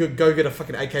have to go get a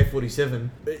fucking AK-47,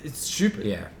 it's stupid.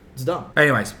 Yeah. It's dumb.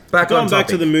 Anyways, back Going on back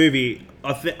to topic. the movie,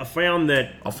 I found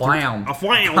that I found. I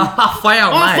found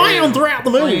I found throughout the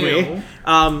movie.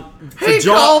 For He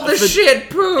called the for- shit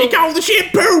poop. He called the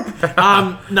shit poop.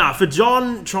 Nah, for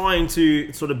John trying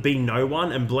to sort of be no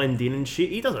one and blend in and shit,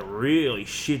 he does a really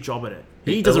shit job at it.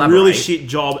 He does a really Elaborate. shit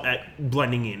job at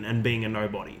blending in and being a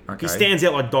nobody. Okay. He stands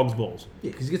out like dog's balls.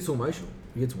 Yeah, because he gets too emotional.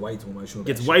 He gets way too emotional.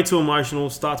 Gets way too emotional,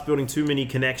 starts building too many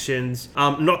connections.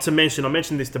 Not to mention, I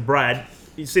mentioned this to Brad.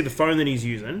 You see the phone that he's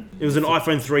using? It was an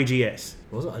iPhone 3GS.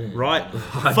 Was it? I didn't Right?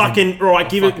 Fucking right,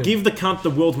 give fucking- give the cunt the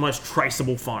world's most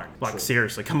traceable phone. Like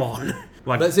seriously, come on.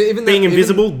 Like But see, even being that-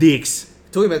 invisible, dicks.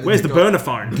 Talking about Where's the techno- burner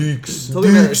phone?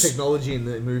 Talking about the technology in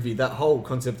the movie, that whole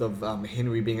concept of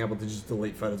Henry being able to just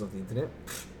delete photos off the internet,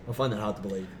 I find that hard to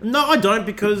believe. No, I don't,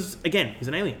 because again, he's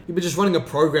an alien. You've been just running a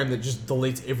program that just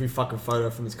deletes every fucking photo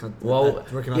from his country. Well,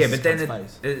 yeah, but then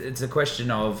it's a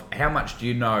question of how much do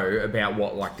you know about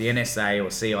what like the NSA or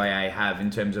CIA have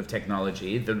in terms of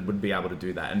technology that would be able to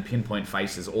do that and pinpoint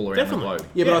faces all around Definitely. the globe.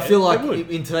 Yeah, but I feel like they would.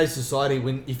 in today's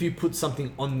society, if you put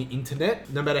something on the internet,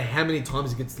 no matter how many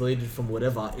times it gets deleted from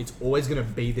whatever, it's always going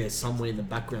to be there somewhere in the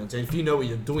background. So if you know what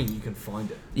you're doing, you can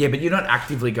find it. Yeah, but you're not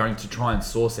actively going to try and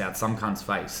source out some cunt's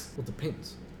face. Well, it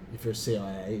depends. If you're a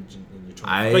CIA agent and you're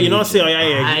trying But you're not a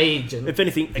CIA agent. Agent. If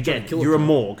anything, again, kill you're a them.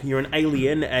 morgue. You're an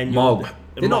alien and you're Morgue.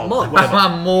 a They're not morgue. whatever.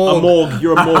 I'm more. A morgue.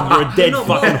 You're a morgue. You're a dead not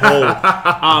fucking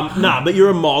hole. Nah, but you're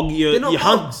a morgue. They're not You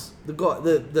hunt. mugs.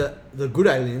 The good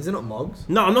aliens, they're not mugs.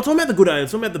 No, I'm not talking about the good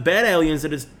aliens. I'm talking about the bad aliens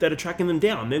that are tracking them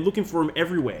down. They're looking for them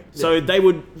everywhere. So they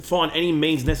would find any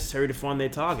means necessary to find their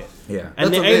target. Yeah. And That's they're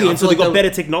what I mean. I aliens, so feel they've like got they-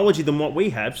 better technology than what we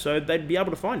have, so they'd be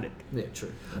able to find it. Yeah,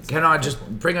 true. Can I just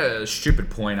bring a stupid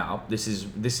point up? This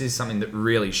is something that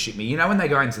really shit me. You know when they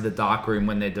go into the dark room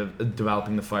when they're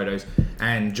developing the photos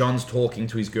and John's talking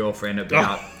to his girlfriend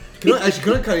about... Can I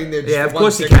cut in there? Just Yeah, for of one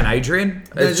course you second? can, Adrian.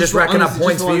 No, It's just for- racking up honestly,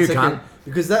 points just for one you, second. cunt.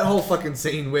 Because that whole fucking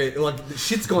scene where like the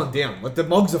shit's gone down, like the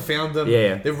Mogs have found them,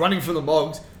 Yeah. they're running from the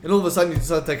Mogs, and all of a sudden you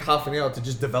decide to take half an hour to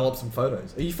just develop some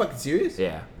photos. Are you fucking serious?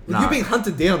 Yeah. Like, No. you're being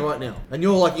hunted down right now, and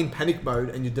you're like in panic mode,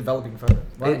 and you're developing photos.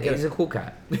 Right? He's a cool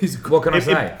cat. He's a cool- What can I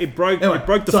say? It broke Anyway, it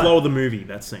broke the sorry. flow of the movie,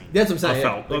 that scene. That's what I'm saying, I yeah.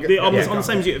 felt. Like, I was yeah, on the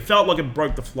same as you. It felt like it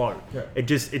broke the flow. Yeah.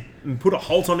 It put a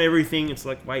halt on everything. It's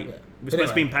like, wait, Yeah. we're supposed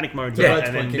to be in Anyway. panic mode. Yeah. here,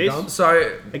 and then Keep this. going.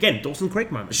 So Again, Dawson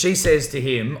Creek moment. she says to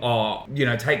him, oh,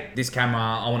 take this camera.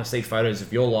 I want to see photos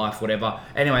of your life, whatever.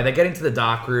 Anyway, they get into the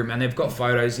dark room and they've got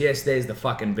photos. Yes, there's the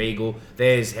fucking Beagle.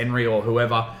 There's Henry or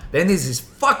whoever. Then there's this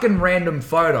fucking random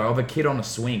photo of a kid on a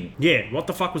swing. Yeah, what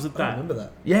the fuck was it I that? remember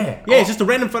that. Yeah. Yeah, Oh, it's just a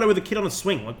random photo with a kid on a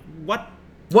swing. Like, what?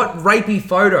 what rapey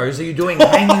photos are you doing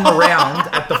hanging around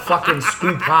at the fucking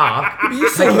school park You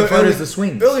saw taking her photos early- of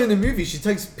swings? Earlier in the movie, she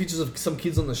takes pictures of some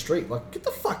kids on the street. Like, get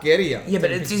the fuck out of here. Yeah, but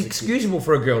Taking it's pictures of kids. excusable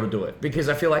for a girl to do it because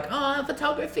I feel like,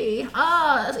 photography,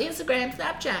 Instagram,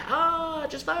 Snapchat,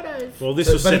 just photos. Well, this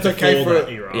But- was but set it's okay before for that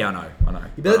era. Yeah, I know. but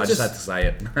But I just just- had to say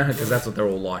it because that's what they're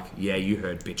all like. Yeah, you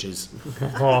heard, bitches.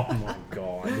 Oh my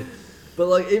god. But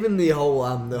like even the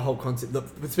whole concept.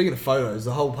 But speaking of photos,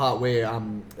 the whole part where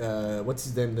what's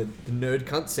his name, the nerd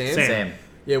cunt Sam. Sam.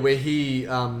 Yeah, where he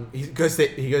goes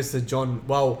to John.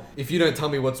 Well, if you don't tell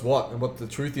me what's what and what the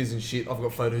truth is and shit, I've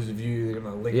got photos of you. They're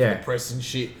gonna leak to Yeah. the press and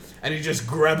shit. And he just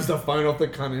grabs the phone off the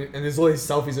cunt, and there's all these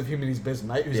selfies of him and his best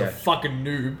mate, who's Yeah. a fucking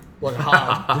noob, like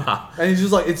hard. And he's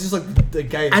just like, it's just like the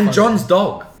gayest. And photo. John's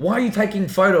dog. Why are you taking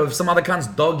photo of some other cunt's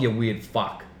dog, you weird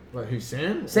fuck? Like who,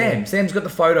 Sam? Sam. Sam's got the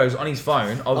photos on his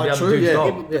phone of the other true, dude's yeah. dog.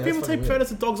 Yeah, that's People fucking take weird.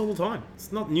 photos of dogs all the time.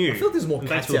 It's not new. I feel like there's more And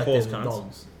thanks cats for the out there pause, than cunts.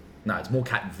 dogs. No, it's more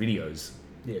cat videos.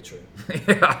 Yeah, true.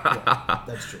 Yeah,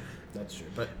 that's true. That's true.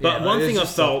 But But yeah, one it's thing I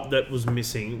just felt that was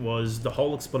missing was the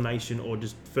whole explanation or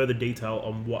just further detail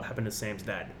on what happened to Sam's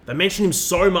dad. They mention him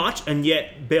so much and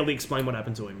yet barely explain what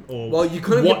happened to him. Or Well, you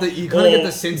kinda what- get the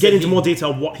or sense get that into he- more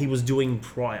detail what he was doing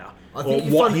prior. I Or think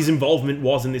you what find- his involvement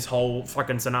was in this whole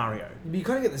fucking scenario. You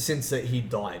kind of get the sense that he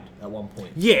died at one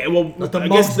point. Yeah, well, Like, the I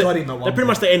mobs guess got him at one they pretty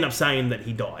much point. they end up saying that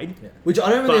he died. Yeah. Which I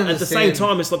don't really But at the same understand.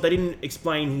 time, it's like they didn't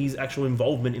explain his actual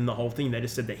involvement in the whole thing. They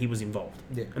just said that he was involved.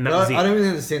 Yeah. And that But was it. I don't really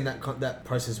understand that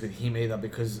process with him either,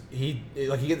 because you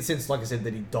get the sense, like I said,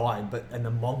 that he died, and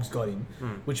the Mogs got him,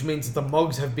 which means that the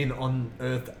Mogs have been on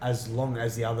Earth as long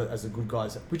as the good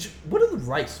guys. What are the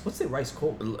race? What's their race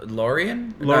called?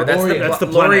 Lorien? Lor- that's Lorien. That's the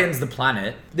planet. Lorien's the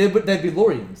planet. They'd be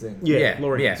Lorians then. Yeah, Yeah,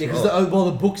 Laurie. yeah. Yeah, because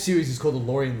the book series is called the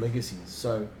Lorien Legacies.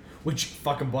 So Which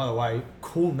fucking, by the way,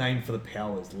 cool name for the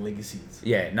powers, Legacies.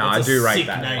 Yeah, no, That's I a do rate sick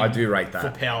that. name I do rate for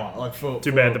that. power. Like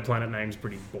Too bad the planet name's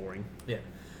pretty boring. Yeah.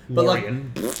 But like,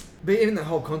 Lorien. but even the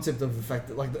whole concept of the fact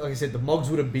that, like I said, the Mogs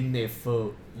would have been there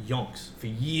for yonks, for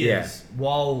years,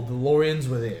 while the Lorians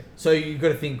were there. So you got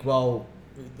to think, well,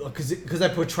 because they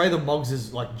portray the Mogs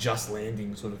as like just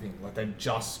landing sort of thing. Like they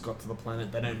just got to the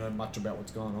planet, they don't know much about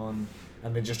what's going on,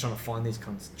 and they're just trying to find these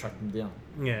cunts, track them down.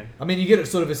 Yeah. I mean, you get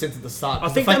sort of a sense at the start. I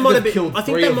 'cause think the that fact might have they've been. killed I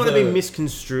think three that of might have been the-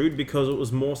 misconstrued because it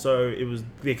was more so. It was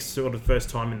the sort of first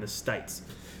time in the States.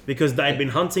 Because they'd been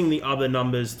hunting the other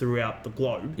numbers throughout the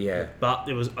globe. Yeah. But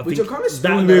it was, I Which think I kinda that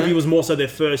screwed movie that. was more so their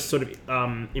first sort of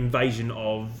invasion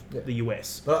of the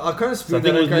US. But I kind of So I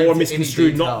think it was more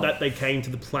misconstrued, not that they came to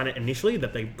the planet initially,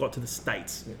 that they got to the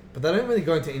States. But they don't really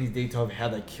go into any detail of how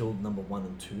they killed number 1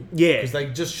 and 2. Yeah. Because they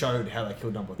just showed how they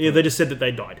killed number 3. Yeah, they just said that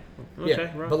they died. Okay,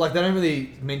 Yeah, right. but like they don't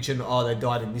really mention, oh, they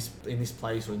died in this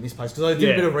place or in this place. Because I did Yeah.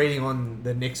 a bit of reading on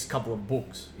the next couple of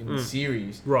books in the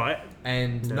series, Right.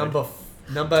 and Nerd. number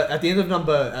at the end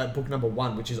of book number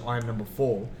 1, which is I Am Number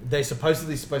 4, they're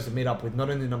supposedly supposed to meet up with not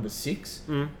only number 6,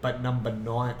 but number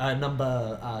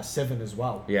 7 as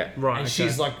well. Yeah. Right. And okay.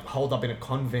 she's like holed up in a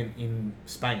convent in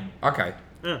Spain, Okay.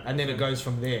 and then it goes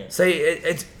from there. See,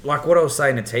 it's like what I was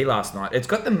saying to T last night. It's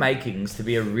got the makings to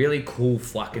be a really cool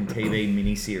fucking TV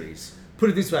miniseries. Put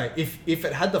it this way: if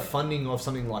it had the funding of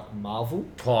something like Marvel,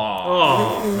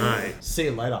 Oh, Oh, mate. see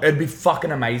you later. it'd be fucking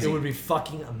It amazing. would be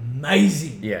fucking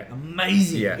amazing. Yeah.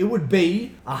 Amazing. Yeah. It would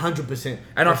be 100%.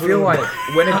 And I That's what feel it would like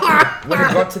be. when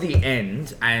it got to the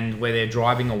end and where they're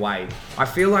driving away, I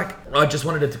feel like I just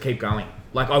wanted it to keep going.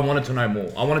 Like I wanted to know more.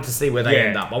 I wanted to see where they Yeah.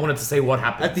 end up. I wanted to see what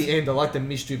happens. At the end, I like the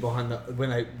mystery behind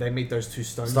when they meet those two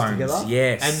stones Stones, together.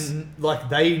 yes. And like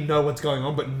they know what's going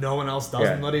on, but no one else does.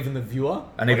 Yeah. Not even the viewer.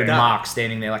 And Like even that. Mark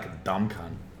standing there like a dumb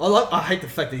cunt. I hate the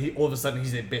fact that all of a sudden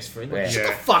he's their best friend. Like, Yeah. shut the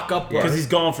Yeah. fuck up, bro. Because he's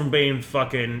gone from being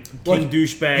fucking Like, king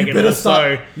douchebag you and better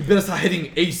also... start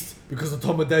heading east because the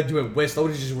time my dad went west. I would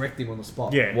have just wrecked him on the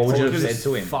spot. Yeah. What would you I have would've said just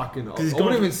to him? Fucking. I he's wouldn't gone-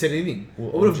 have even said anything.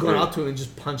 What I would have would gone you up to him and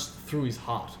just punched through his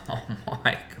heart. Oh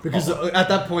my god. Because at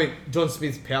that point, John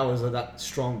Smith's powers are that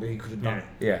strong that he could have done it.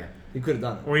 yeah. He could have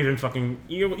done it. Or even fucking...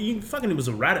 You fucking was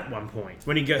a rat at one point.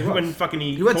 When he was. when fucking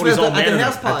he went called to his the- old at the man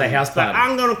house and- party. At the house It's like,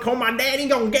 party. I'm gonna call my dad, he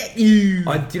gonna get you.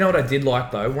 Do you know what I did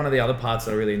like though? One of the other parts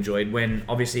that I really enjoyed when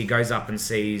obviously he goes up and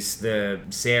sees the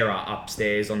Sarah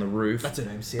upstairs on the roof. That's her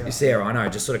name, Sarah. Sarah, I know,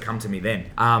 it just sort of come to me then.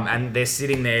 And they're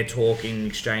sitting there talking,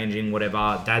 exchanging,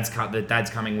 whatever. The dad's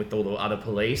coming with all the other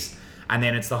police. And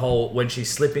then it's the whole, when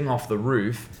she's slipping off the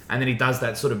roof, and then he does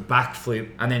that sort of backflip,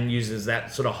 and then uses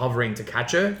that sort of hovering to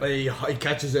catch her. He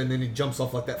catches her and then he jumps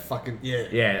off like that fucking... Yeah.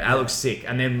 Yeah, that looks sick.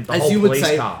 And then the As whole you would police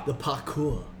say, car. the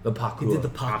parkour. The parkour. He did the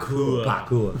parkour.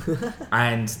 Parkour.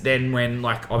 And then when,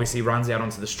 like, obviously he runs out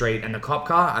onto the street and the cop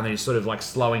car, and then he's sort of, like,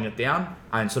 slowing it down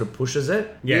and sort of pushes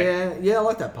it. Yeah. Yeah, I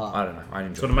like that part. I don't know. I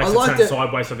enjoy Sort it. of makes I it liked turn it.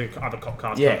 sideways so the other cop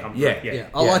cars Yeah, can't come yeah. through. Yeah,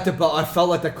 I liked it, but I felt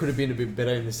like that could have been a bit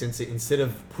better in the sense that instead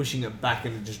of pushing it back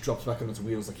and it just drops back on its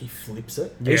wheels, like he flips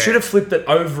it. He should have flipped it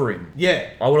over him. Yeah.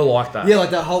 I would have liked that. Yeah,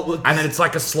 like that whole... And then it's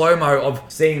like a slow-mo of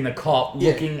seeing the cop Yeah.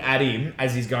 looking at him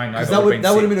as he's going over. Because that would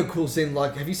have been been a cool scene.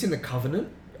 Like, have you seen The Covenant?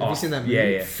 Have Oh, you seen that movie? yeah,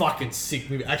 yeah. Fucking sick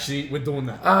movie. Actually, we're doing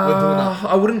that. We're doing that.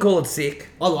 I wouldn't call it sick.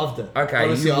 I loved it. Okay,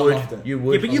 Honestly, you I would. loved it. You Yeah,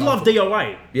 would. but you I love loved it.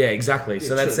 DOA. Yeah, exactly. So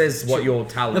Yeah, that true, says what true. your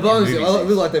talent No, but honestly, in I movies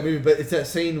really is. like that movie, but it's that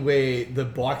scene where the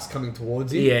bike's coming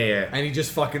towards him. Yeah, yeah. And he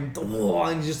just fucking...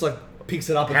 And he just like picks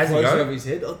it up and How's he throws it go? over his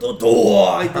head.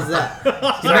 He does that.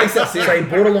 He makes that sound. So he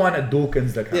borderline a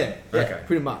Dawkins the cunt. Yeah, Okay.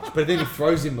 pretty much. But then he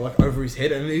throws him like over his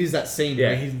head, and it is that scene Yeah.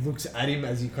 where he looks at him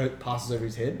as he passes over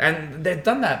his head. And they've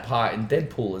done that part in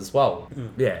Deadpool as well.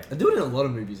 Yeah. I do it in a lot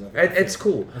of movies. I think. It's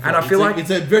cool. And I feel like it's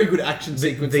a very good action the,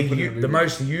 sequence. the, to put in a u- movie. the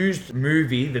most used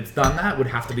movie that's done that would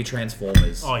have to be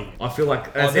Transformers. Oh, yeah. I feel like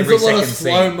Oh, that's there's every a lot second of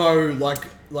slow scene. mo,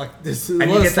 like there's a And you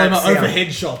lot of get slow that mo sound.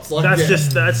 overhead shots. Like That's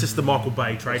yeah. just the Michael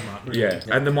Bay trademark. Yeah.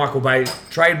 And the Michael Bay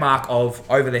trademark of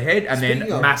over the head and then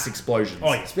Speaking of- mass explosions.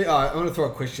 Oh, yeah. I want to throw a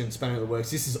question, spanning the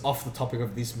works. This is off the topic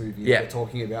of this movie Yeah. that we're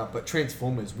talking about, but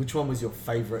Transformers. Which one was your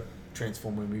favorite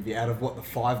Transformer movie out of what the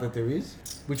 5 that there is?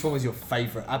 Which one was your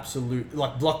favorite? Absolute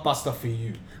like blockbuster for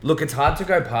you? Look, it's hard to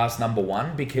go past number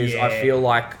one because I Yeah. feel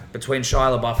like between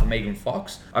Shia LaBeouf and Megan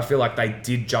Fox, I feel like they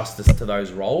did justice to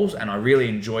those roles, and I really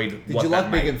enjoyed Did what you that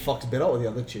like made. Megan Fox better or the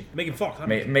other chick? Megan Fox.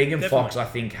 Megan Definitely. Fox, I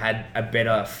think, had a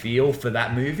better feel for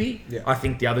that movie. Yeah. I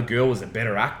think the other girl was a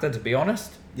better actor, to be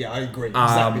honest. Yeah, I agree.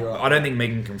 Exactly right. I don't think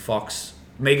Megan Fox.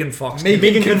 Megan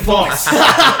Megan Fox.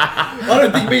 I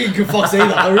don't think Megan can Fox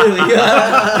either. Really.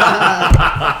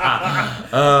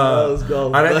 was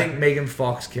gold. I don't think Megan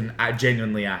Fox can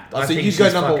genuinely act. I so think you she's go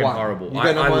number fucking one. horrible. You go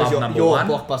I number one. love Your, number your one.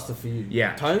 blockbuster for you.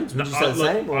 Yeah. Tones. Would you say the Look,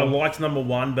 same? I or- liked number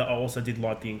one, but I also did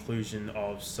like the inclusion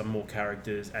of some more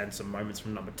characters and some moments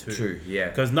from number two. True, yeah.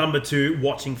 Because number two,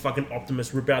 watching fucking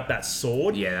Optimus rip out that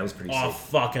sword, Yeah, that was pretty I sick.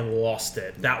 fucking lost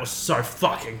it. That was so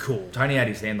fucking cool. Tony had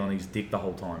his hand on his dick the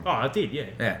whole time. Oh, I did, yeah.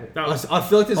 Yeah. That was, I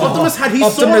feel like there's Optimus had his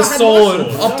Optimus sword. I had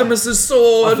my sword. Optimus's I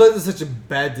sword. feel like there's such a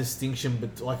bad distinction,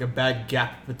 but like a bad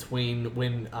gap between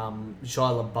when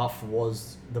Shia LaBeouf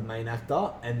was the main actor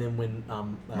and then when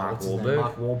Mark what's his name? Wahlberg?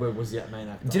 Mark Wahlberg was the main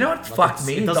actor. Do you know what Like, fucked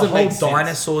me? It The doesn't whole make sense.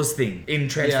 dinosaurs thing in I didn't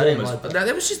Transformers. like that.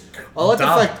 That was just. I like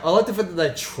dumb. the fact. I like the fact that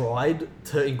they tried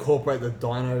to incorporate the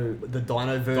dino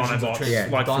versions of Dinobots, Yeah.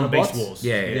 like from Beast Wars.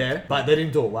 Yeah. but they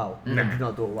didn't do it well. They did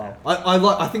not do it well.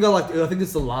 I think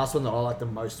it's the last one that I like the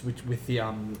most, which with the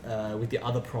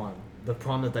other Prime, the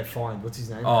Prime that they find. What's his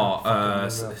name? Oh, I can't fucking remember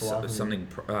for the life of me.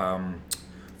 something.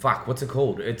 Fuck, what's it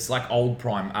called? It's like old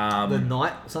Prime. The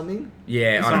Knight something.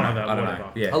 Yeah, I Something don't like know. that, I don't whatever.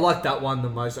 know. Yeah. I like that one the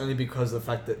most only because of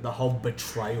the fact that the whole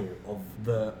betrayal of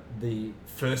the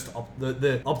first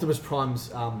the Optimus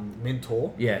Prime's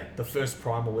mentor. Yeah. The first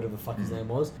Prime or whatever the fuck his name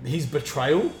was. His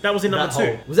betrayal. That was in number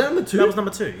two. Was that number two? That was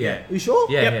number two. Yeah. Are you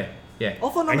sure? Yeah, Yep. yeah. I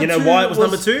thought number And you know two why it was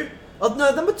number two? Oh,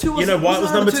 no, number two was. You know why it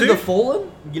was number two? The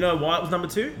Fallen. You know why it was number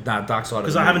two? Nah, Dark Side of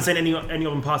Because the I Moon. haven't seen any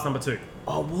of them past number two.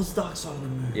 Oh, it was Dark Side of the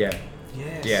Moon. Yeah.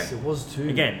 Yes, Yeah. it was too.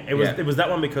 Again, Yeah. it was that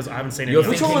one because I haven't seen any You're of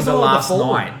them. thinking one was the the one with last the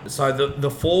Fallen? night. So the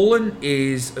Fallen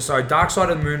is Dark Side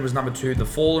of the Moon was number 2. The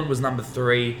Fallen was number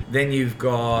 3. Then you've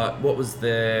got what was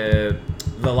the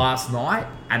Last Night,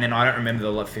 and then I don't remember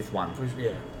the fifth one. Yeah.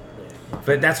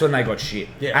 But that's when they got shit.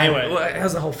 Yeah. Anyway.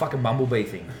 How's the whole fucking Bumblebee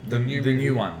thing? The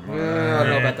new one. I don't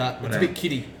know about that. It's a bit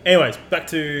kiddie. Anyways, back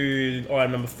to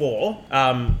item number 4.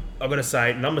 I've got to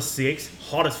say, number 6,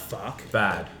 hot as fuck.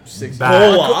 Bad. Six.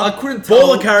 Bad. Baller. I couldn't tell.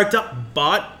 Baller character,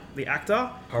 but the actor,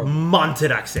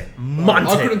 munted accent. Munted.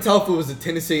 I couldn't tell if it was a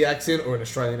Tennessee accent or an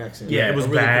Australian accent. Yeah, it was I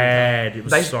really couldn't bad. It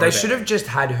was They, so they bad. should have just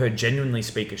had her genuinely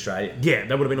speak Australian. Yeah,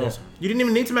 that would have been awesome. You didn't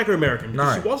even need to make her American.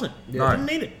 Because No. she wasn't. No. You didn't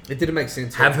need it. It didn't make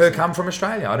sense. Have her come from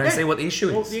Australia. I don't Yeah. see what the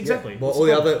issue Well, is. exactly. Well, all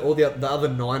the other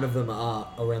 9 of them are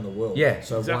around the world. Yeah,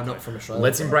 So exactly. why not from Australia?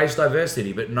 Let's embrace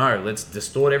diversity, but no, let's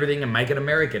distort everything and make it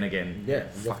American again. Yeah.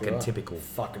 exactly Fucking right. typical.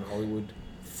 Fucking Hollywood.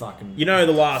 Fucking. You know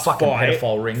the last Fucking fight.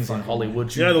 pedophile rings in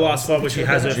Hollywood. You know the last fight where she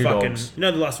has her Jew fucking. dogs. You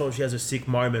know the last fight where she has a sick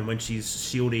moment when she's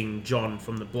shielding John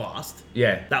from the blast.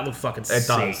 Yeah. That looked fucking It sick.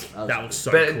 does. That looks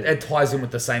so But cool. it ties in with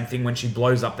the same thing when she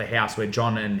blows up the house where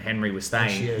John and Henry were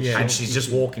staying, Yeah. and she's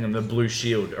just walking on the blue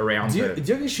shield around Do you her.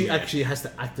 reckon she actually has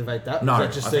to activate that? No, Or I is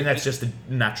that just think that's just a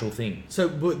natural thing. So,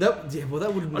 but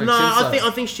that would make No, sense. I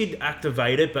think she'd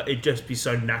activate it, but it'd just be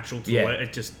so natural to Yeah. her.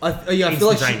 It just I feel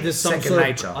like there's some Second sort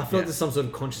nature. of. I feel like there's some sort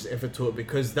of conscious effort to it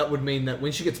because that would mean that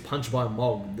when she gets punched by a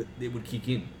mog, it would kick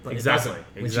in. But Exactly, it doesn't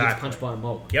when she exactly. gets punched by a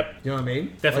mog. Yep. You know what I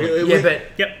mean? Definitely. Like, Yeah, but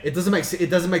Yep. it doesn't make it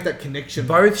doesn't make that connection.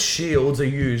 both shields are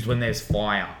used when there's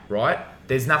fire, right?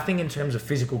 There's nothing in terms of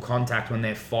physical contact when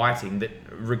they're fighting that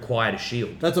required a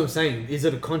shield. That's what I'm saying. Is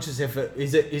it a conscious effort?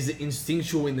 Is it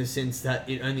instinctual in the sense that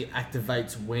it only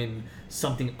activates when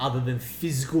something other than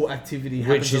physical activity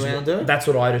happens around her? That's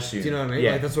what I'd assume. Do you know what I mean?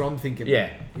 Yeah. Like, that's what I'm thinking. Yeah.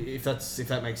 If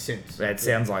that makes sense. It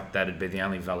sounds like that'd be the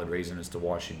only valid reason as to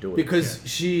why she'd do it. Because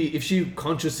if she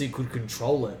consciously could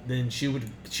control it, then she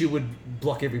would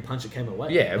block every punch that came her way.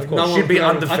 Yeah, of Like, course. one She'd be would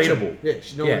able to touch her. undefeatable. Yeah,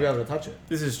 no one Yeah. would be able to touch it.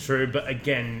 This is true, but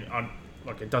again,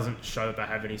 like it doesn't show that they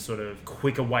have any sort of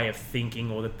quicker way of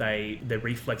thinking or that their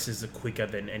reflexes are quicker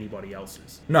than anybody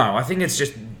else's. no, I think it's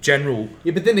just general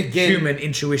Yeah, but then again, human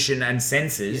intuition and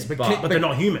senses. Yeah, but But they're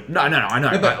not human. no, I know. No,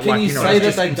 but but can like, you you know, say it's that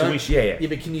just they don't? intuition. Yeah.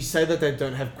 But can you say that they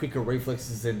don't have quicker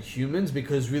reflexes than humans?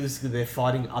 Because realistically, they're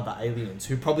fighting other aliens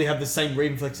who probably have the same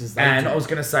reflexes they And do. I was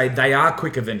going to say they are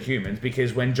quicker than humans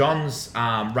because when John's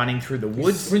running through the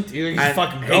woods, sprinting, he's and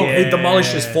fucking he, going. he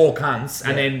demolishes Yeah. 4 cunts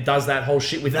and Yeah. then does that whole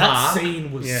shit with That Mark. scene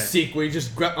was Yeah. sick. Where he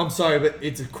just grab. I'm sorry, but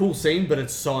it's a cool scene, but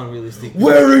it's so unrealistic.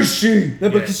 Where is she? No,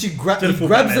 because he Did a grabs full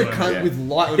the Batman cunt one, yeah. with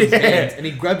light on his Yeah. hands, and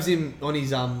he grabs him on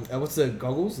his what's the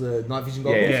goggles, the night vision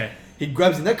goggles. Yeah. Yeah. He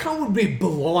grabs him. That cunt would be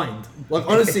blind. Like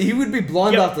honestly, he would be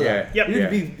blind Yep. after that. Yeah. Yep. He would Yeah.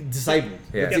 be disabled.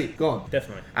 Yeah. That's Yep. it. Gone.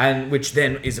 Definitely. And which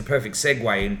then is a perfect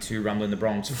segue into Rumble in the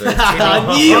Bronx for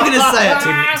I knew you were gonna say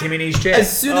it. Tim in his chair.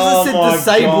 As soon as Oh I said my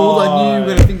disabled, I knew you were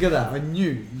God. gonna think of that. I knew.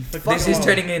 You This fucking- is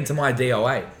turning into my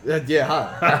DOA. Yeah,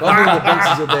 huh? Rumble in the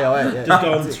Bronx is your DOA. Yeah. Just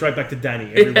going straight back to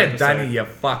Danny. Every Yeah, episode. Danny, you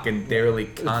fucking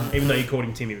derelict cunt. Even though you called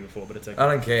him Timmy before, but it's okay. I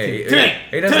don't care. Timmy!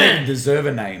 He doesn't Timmy! even deserve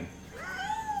a name.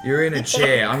 You're in a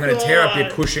chair. I'm going to tear up your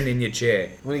God. cushion in your chair.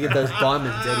 I'm gonna get those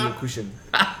diamonds out of your cushion.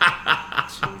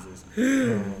 Jesus.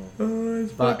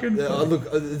 It's But fucking funny.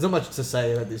 look, there's not much to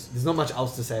say about this. There's not much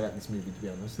else to say about this movie, to be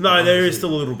honest. No, there is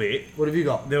still a little bit. What have you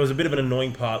got? There was a bit of an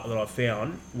annoying part that I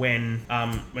found when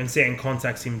Sam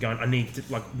contacts him going, I need to,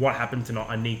 like, what happened tonight?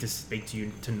 I need to speak to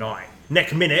you tonight.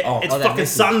 Next minute, it's that fucking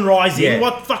message. sun rising. Yeah.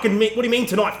 What do you mean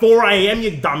tonight? 4 a.m.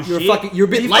 You dumb You're shit. you're a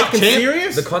bit Are you late, fucking champ.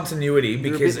 serious? The continuity, a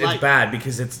because bit it's late. bad,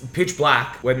 because it's pitch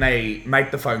black when they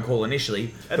make the phone call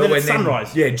initially. And then when it's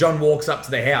sunrise. Yeah, John walks up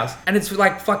to the house, and it's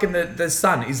like fucking the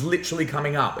sun is literally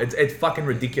coming up. It's fucking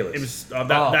ridiculous. It was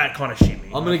that kind of shit. Me.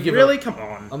 I'm gonna give really a- come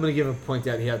on. I'm gonna give a point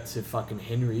out here to fucking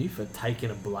Henry for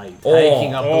taking a blade. Oh,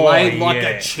 Taking a blade like yeah.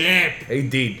 a champ. He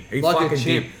did. He Like fucking a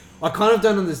champ. did. I kind of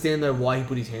don't understand though why he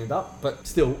put his hand up, but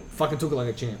still, fucking took it like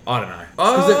a champ. I don't know.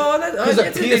 'Cause That's it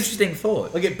an pierced- interesting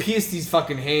thought. Like it pierced his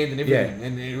fucking hand and everything, Yeah.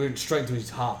 and it went straight into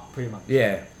his heart, pretty much.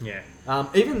 Yeah. Yeah.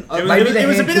 Even Maybe it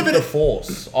was a hand bit of took a- the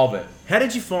force of it. How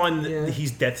did you find Yeah.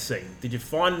 his death scene? Did you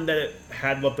find that it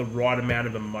had like the right amount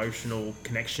of emotional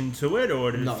connection to it,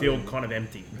 or did it Not feel really. kind of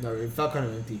empty? no, it felt kind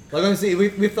of empty. Like honestly,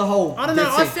 with the whole I don't know.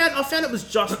 death scene- I found it was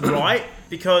just right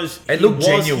because It he looked was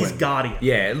genuine. his guardian.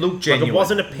 Yeah, it looked Like genuine. it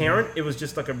wasn't a parent; it was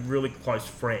just like a really close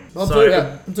friend. I'm So, talking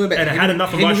about and it had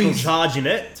enough emotional Henry's- charge in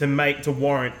it to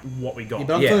warrant what we got. Yeah,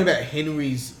 but I'm Yeah. talking about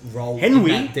Henry's role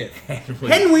Henry? in that death.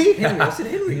 Henry, Henry, I said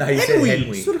Henry. No, you said Henry.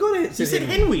 Henry. Swear to God, I you said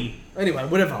Henry. Henry. Anyway,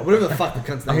 whatever the fuck the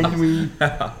cunt's name. Henry.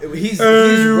 His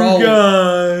Oh, role.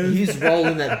 God. His role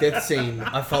in that death scene,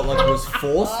 I felt like was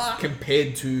forced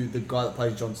compared to the guy that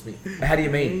plays John Smith. How do you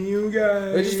mean? You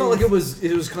guys. It just felt like it was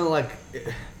kind of like,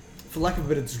 for lack of a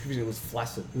better description, it was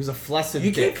flaccid. It was a flaccid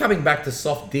You keep death. coming back to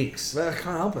soft dicks. Well, I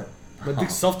can't help it. My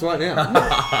dick's soft right now.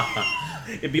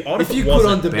 It'd be odd if, If you it could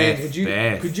wasn't. on demand,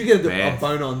 Beth, could you get a Beth.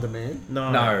 bone on demand?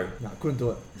 No, No. No, I couldn't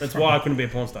do it. That's why I couldn't be a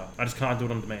porn star. I just can't do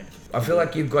it on demand. I feel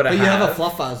like you've got to But you have... have a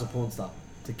fluffer as a porn star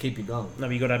to keep you going. No,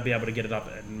 but you got to be able to get it up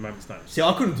at a moment's notice. See,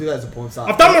 I couldn't do that as a porn star.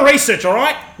 I've done my research, all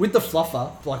right. With the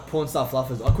fluffer, like porn star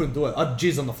fluffers, I couldn't do it. I'd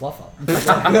jizz on the fluffer.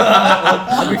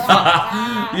 I'd be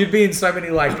fucked. You'd be in so many,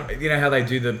 like, you know how they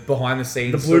do the behind the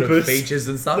scenes The sort of bloopers. features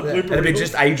and stuff? The And blooper it'd be reels.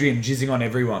 just Adrian jizzing on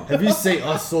everyone. Have you seen?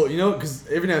 I saw. You know, because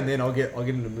every now and then I'll get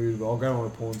in the mood where I'll go on a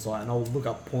porn site and I'll look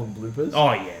up porn bloopers.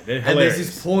 Oh yeah, they're And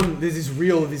hilarious. there's this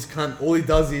reel of this cunt. All he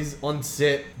does is on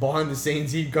set, behind the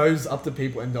scenes, he goes up to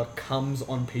people and like comes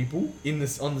on people on the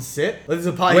set. Like, there's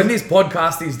a part. When he's- this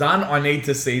podcast is done, I need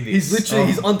to see this. He's literally Oh.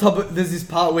 he's on top of. There's this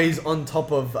part where he's on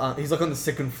top of. He's like on the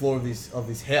second floor of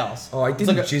this house. Oh, I It's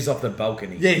didn't like a- jizz off the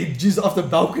balcony. Yeah, he jizzed off the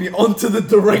balcony onto the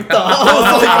director.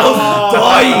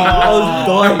 I was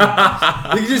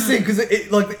dying. You can just see because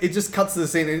it just cuts to the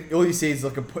scene and all you see is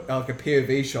like a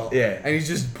POV shot. Yeah. And he's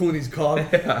just pulling his cock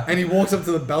and he walks up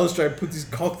to the balustrade, puts his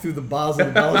cock through the bars of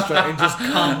the balustrade and just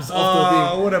comes off the Oh,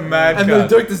 thing. what a mad And cunt. the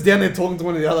director's down there talking to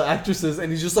one of the other actresses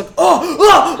and he's just like, he's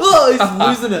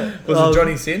losing it. Was it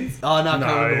Johnny Sins? Oh no, I can't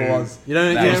remember who it was. You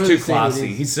don't. That you was don't too really see who it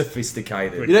classy. is. He's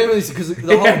sophisticated. You don't really see because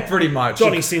the whole. Yeah, pretty much.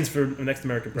 Johnny Sins for the next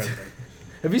American president.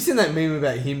 Have you seen that meme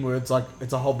about him where it's like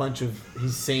it's a whole bunch of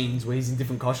his scenes where he's in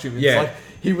different costumes? It's Yeah. like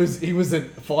he was a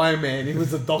fireman, he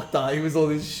was a doctor, he was all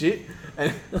this shit,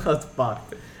 and that's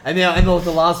fucked. And now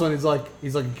the last one is like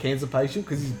he's like a cancer patient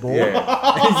because he's bald.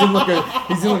 Yeah. And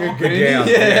he's in like a gurney. gown,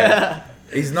 Yeah. yeah.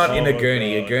 He's not in Oh a my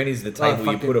gurney. God. A gurney's the Oh, table you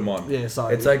fucking- put him on. Yeah,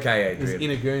 sorry. It's okay, He's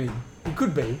Adrian. in a gurney. He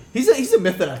could be. He's a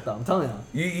method actor. I'm telling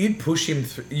you. You'd push him.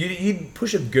 You'd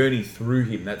push a gurney through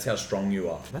him. That's how strong you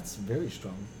are. That's very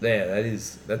strong. There,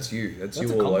 that's you. That's That's you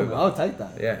a all compliment. over. I'll take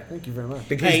that. Yeah. Thank you very much.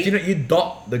 Because Hey. you'd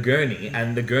dot the gurney,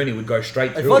 and the gurney would go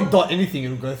straight If through I him. dot anything,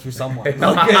 it'll go through someone.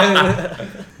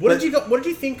 What did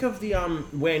you think of the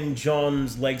when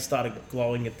John's legs started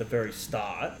glowing at the very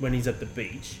start when he's at the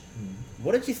beach?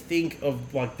 What did you think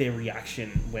of like their reaction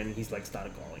when his legs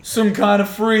started glowing? Some kind of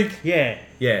freak. Yeah.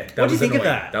 Yeah. What do you think of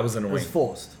annoying. that? That was It annoying. was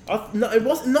forced. No, it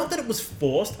was not that it was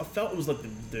forced. I felt it was like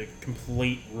the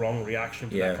complete wrong reaction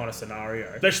for Yeah. that kind of scenario.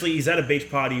 Especially he's at a beach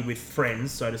party with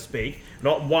friends, so to speak.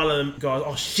 Not one of them goes,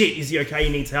 "Oh shit, is he okay? He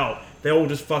needs help." They all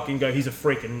just fucking go, "He's a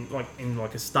freak," and like in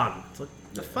like a stun. It's like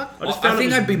the fuck. I found think it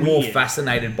was I'd be more weird.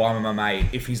 fascinated by my mate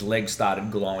if his legs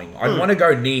started glowing. I'd want to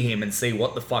go near him and see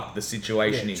what the fuck the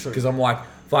situation Yeah, is. true. Because I'm like,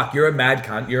 fuck, you're a mad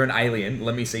cunt. You're an alien.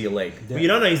 Let me see your leg. But you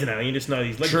don't know he's an alien. You just know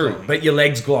his legs. True, glowing. but your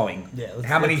legs glowing. Yeah,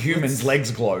 How many let's- humans'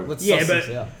 legs glow? Let's yeah, suss but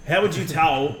this out. how would you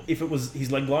tell if it was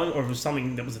his leg glowing or if it was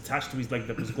something that was attached to his leg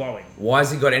that was glowing? Why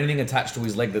has he got anything attached to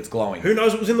his leg that's glowing? Who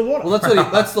knows what was in the water? Well,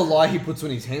 that's the lie he puts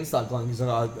when his hands start glowing. He's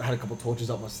like, I had a couple of torches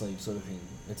up my sleeve, sort of thing.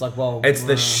 It's like, well, It's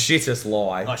the shittest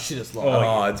lie. Oh shit! It's like.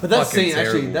 Oh, it's but that fucking scene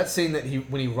terrible. actually, that scene that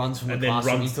when he runs from the And then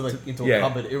castle runs into Yeah. a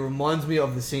cupboard, it reminds me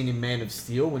of the scene in Man of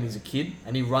Steel when he's a kid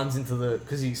and he runs into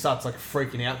because he starts like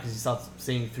freaking out because he starts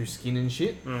seeing through skin and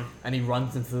shit, and he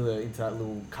runs into that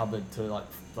little cupboard to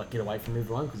like get away from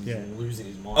everyone because he's losing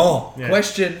his mind. Oh, Yeah.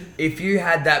 question. If you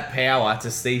had that power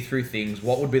to see through things,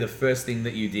 what would be the first thing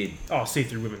that you did? Oh, see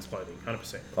through women's clothing,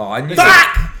 100%. Oh, I knew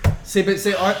See, I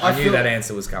knew feel that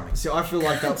answer was coming. See, I feel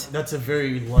like that's a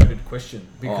very loaded question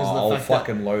because Oh, of the I'll fact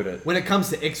fucking load it. that when it comes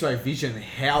to X-ray vision,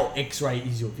 how X-ray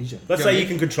is your vision? Let's Do you know say what you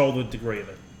can control the degree of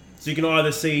it. So you can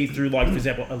either see through, like, for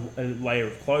example, a layer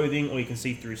of clothing, or you can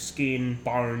see through skin,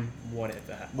 bone,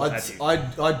 whatever. What have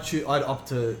you. I'd opt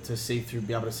to see through,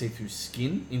 be able to see through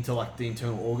skin into like the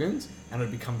internal organs, and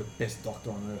I'd become the best doctor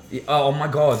on earth. Yeah, oh my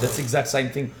god, that's the exact same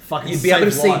thing. Fucking You'd be able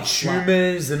to save see lives flat.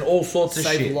 tumours and all sorts of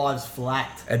Save shit. lives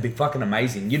flat. It'd be fucking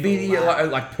amazing. You'd be Flat.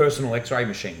 like personal X-ray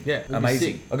machine. Yeah, it'd be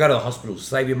amazing. sick. I'll go to the hospital.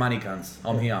 Save your money, cunts.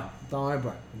 I'm here. Don't worry,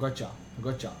 bro. I gotcha.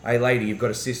 Hey, lady, you've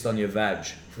got a cyst on your vag.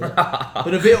 But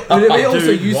it'd be also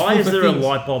Dude, useful why is for there things. a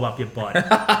light bulb up your butt?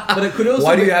 But it could also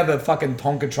Why do be, you have a fucking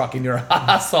Tonka truck in your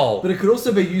asshole? But it could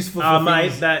also be useful for Mate,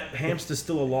 things. that hamster's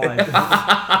still alive.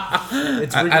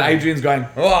 It's And written. Adrian's going,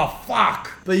 oh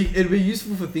fuck. But it'd be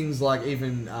useful for things like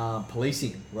even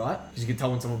policing, right? Because you can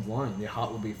tell when someone's lying. Their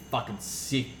heart will be fucking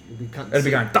sick. It'd be It'd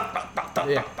be going. "Duck, duck, duck, duck,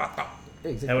 Yeah. duck, duck, duck."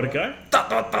 Yeah, exactly How would it right. go? Duck,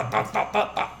 duck, duck, duck, duck,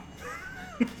 duck, duck.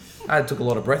 That took a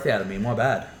lot of breath out of me. My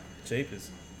bad. Jeepers.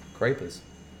 Creepers.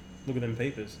 Look at them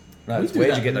peepers. No, We it's- do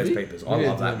where'd that you get those movie. peepers? We I did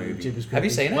love that that movie. Jeepers Have you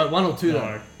Creepers. seen it? Like, one or two, No.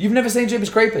 though. You've never seen Jeepers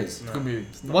Creepers? Good movie.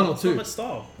 One or It's not two. that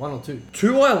style. One or two.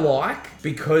 Two I like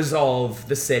because of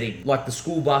the setting, like the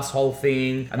school bus whole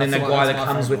thing, and then That's the the one- guy that's that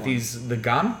my comes with favourite the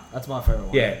gun. That's my favorite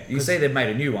one. Yeah, you see they've made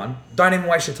a new one. Don't even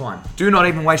waste your time. Do not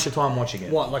even waste your time watching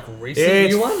it. What, like recent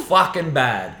It's new one? fucking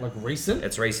bad. Like recent?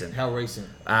 It's recent, How recent?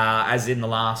 as in the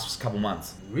last couple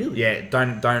months. Really? Yeah,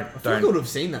 don't. I feel like I would have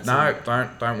seen that. No,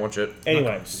 somewhere. don't watch it.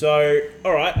 Anyway, so,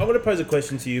 alright, I'm going to pose a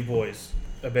question to you boys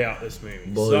about this movie.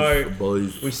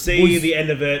 We see the end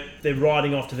of it, they're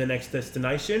riding off to their next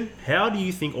destination. How do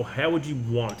you think, or how would you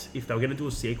want, if they were going to do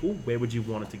a sequel, where would you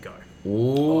want it to go?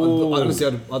 Ooh. Honestly,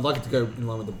 I'd like it to go in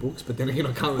line with the books, but then again,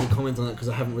 I can't really comment on that because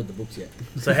I haven't read the books yet.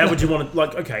 So how would you want it,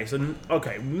 like,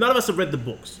 okay, none of us have read the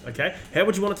books, okay? How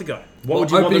would you want it to go? What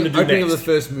would you want them to do opening next? of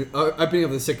the opening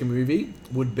of the second movie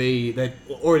would be they're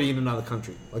already in another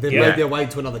country. Like they've Yeah. made their way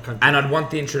to another country. And I'd want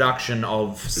the introduction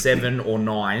of 7 or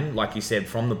 9, like you said,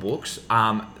 from the books.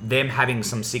 Them having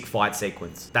some sick fight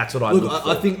sequence. That's what I Look,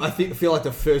 look for. I feel like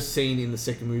the first scene in the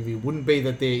second movie wouldn't be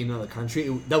that they're in another country.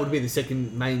 That would be the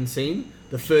second main scene.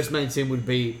 The first main scene would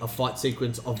be a fight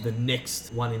sequence of the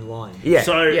next one in line. Yeah.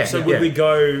 So yeah, would yeah. we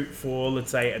go for,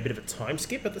 let's say, a bit of a time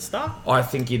skip at the start? I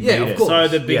think you'd Yeah, need of it. course. So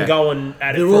they've been Yeah. going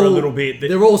at it They're for a all- little bit.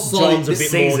 they're all slightly- John's a bit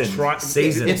Season. more...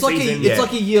 Season. It's like Season, yeah.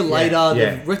 a year later. Yeah.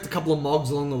 They've wrecked a couple of mogs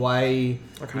along the way,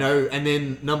 Okay. you know, and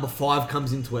then number 5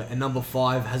 comes into it, and number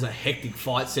 5 has a hectic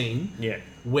fight scene. Yeah.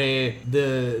 Where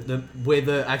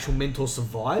the actual mentor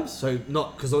survives, so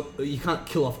not because you can't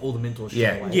kill off all the mentors straight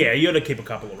Yeah. away. Yeah, you got to keep a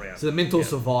couple around. So the mentor Yeah.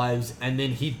 survives, and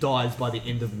then he dies by the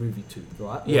end of movie 2,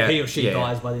 right? Or Yeah, he or she yeah.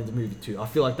 dies by the end of movie 2. I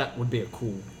feel like that would be a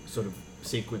cool sort of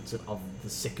sequence of the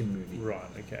second movie. Right,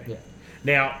 okay. Yeah.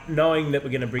 Now, knowing that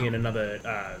we're going to bring in another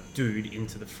dude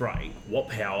into the fray, what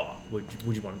power would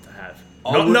you want him to have?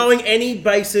 Not would- knowing any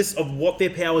basis of what their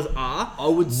powers are, I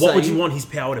would what would say- you want his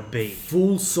power to be?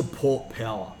 Full support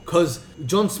power, because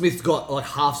John Smith's got like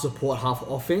half support, half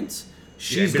offense.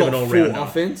 She's bit of got an full all-rounder.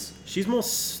 offense. She's more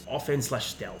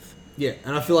offense/stealth. Yeah,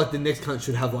 and I feel like the next cunt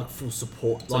should have like full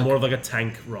support. So like, more of like a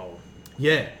tank role.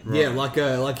 yeah, Right.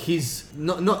 yeah, like he's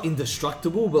not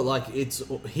indestructible, but like it's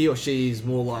he or she is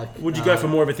more like. Would you go for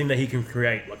more of a thing that he can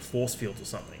create, like force fields or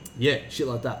something? Yeah, shit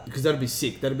like that, because that'd be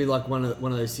sick. That'd be like one of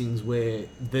those things where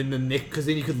then the next, because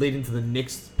then you could lead into the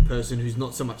next person who's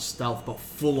not so much stealth but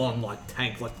full on like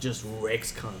tank, like just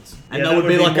wrecks cunts, and Yeah, that would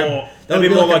be like more, a that'd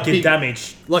be more like a your big-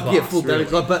 damage. Like yeah, class, full really.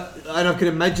 damage. Like, but and I can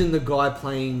imagine the guy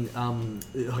playing.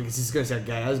 I guess this is gonna sound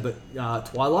gay as, but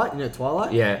Twilight. You know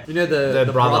Twilight. Yeah. You know the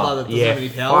brother that doesn't have any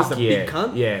powers, fuck the yeah. big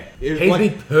cunt. Yeah. It- He'd like-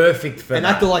 be perfect for An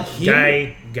that. actor like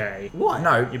him. Gay. Why?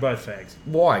 No. You're both fags.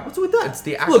 Why? What's with that? It's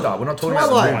the actor. Look, We're not talking Twilight.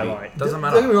 about the movie. Twilight. Doesn't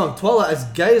Don't get matter. me wrong. Twilight, as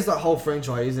gay as that whole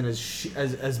franchise is,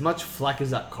 and as much flack as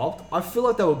that copped, I feel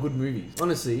like they were good movies.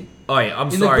 Honestly, Oh yeah, I'm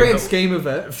in sorry. the grand but scheme of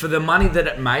it, for the money that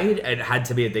it made, it had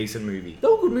to be a decent movie. they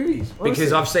were good movies. Honestly.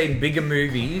 Because I've seen bigger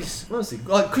movies. honestly,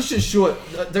 like Christian Stewart.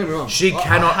 Don't get me wrong. She I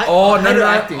cannot. hate- Oh I no, hate no, her no!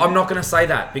 acting. I'm not going to say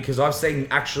that because I've seen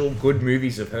actual good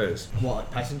movies of hers. What,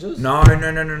 like Passengers? No.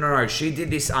 She did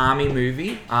this army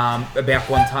movie about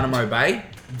Guantanamo Bay.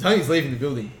 Tony's leaving the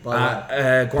building, by the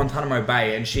way. Guantanamo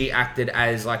Bay, and she acted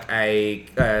as like a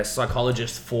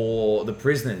psychologist for the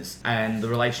prisoners and the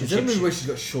Is relationship. that a movie where she's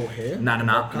got short hair?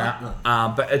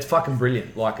 No. But it's fucking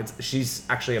brilliant. Like, she's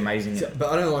actually amazing in it. But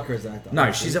I don't like her as an actor.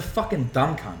 No, she's a fucking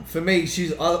dumb cunt. For me,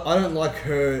 I don't like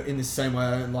her in the same way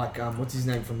I don't like what's his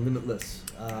name from Limitless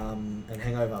and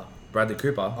Hangover. Bradley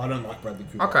Cooper. I don't like Bradley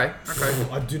Cooper. Okay.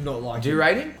 I do not like Do you him.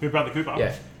 rate him? Who, Bradley Cooper?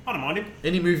 Yeah. I don't mind him.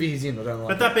 Any movie he's in, I don't like.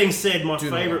 But that being said, my Do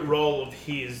not favourite like. role of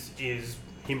his is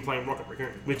him playing Rocket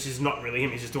Raccoon, which is not really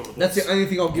him. He's just doing the voice. That's the only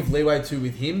thing I'll give leeway to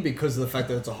with him because of the fact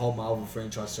that it's a whole Marvel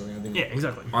franchise surrounding Yeah, it.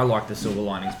 exactly. I like the Silver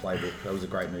Linings Playbook. That was a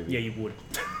great movie. Yeah, you would.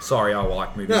 Sorry, I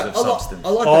like movies of substance. I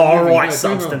like Oh, that movie. right, No, don't get me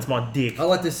substance, wrong. my dick. I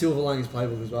like the Silver Linings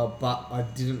Playbook as well, but I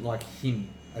didn't like him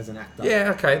as an actor.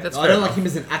 Yeah, okay, that's I fair don't like enough. him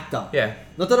as an actor. Yeah.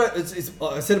 Not that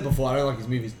I said it before. I don't like his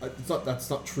movies. That's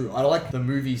not true. I like the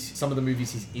movies. Some of the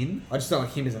movies he's in. I just don't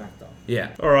like him as an actor.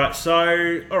 Yeah. All right,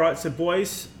 so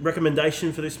boys,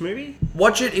 recommendation for this movie?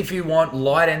 Watch it if you want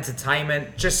light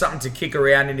entertainment, just something to kick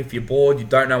around in. If you're bored, you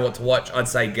don't know what to watch, I'd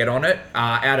say get on it.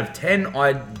 Out of 10,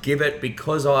 I'd give it,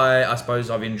 because I suppose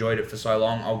I've enjoyed it for so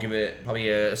long, I'll give it probably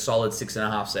a solid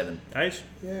 6.5, 7. Age?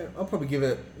 Yeah, I'll probably give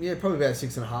it. Yeah, probably about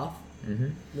 6.5. Mm-hmm.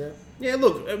 Yeah. Yeah,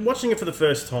 look, watching it for the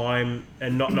first time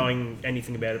and not knowing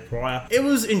anything about it prior, it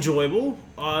was enjoyable.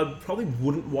 I probably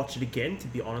wouldn't watch it again, to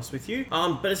be honest with you.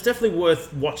 But it's definitely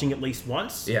worth watching at least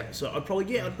once. Yeah. So I'd probably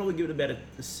give it about a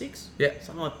 6. Yeah.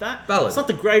 Something like that. Valid. It's not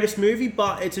the greatest movie,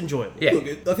 but it's enjoyable. Yeah. Look,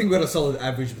 I think we got a solid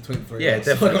average between the three. Yeah, of us.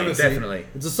 definitely, honestly, definitely.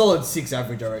 It's a solid 6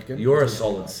 average, I reckon. You're a Yeah,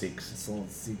 solid a 6.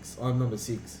 solid 6. I'm number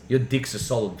 6. Your dick's a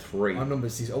solid 3. I'm number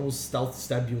 6. I will stealth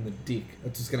stab you in the dick.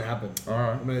 That's just gonna happen.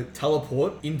 Alright. I'm gonna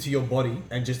teleport into your body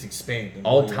and just expand. and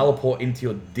I'll blow you up. teleport into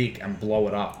your dick and blow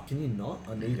it up. Can you not?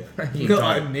 I need it. You no,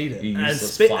 don't. I need it. You And,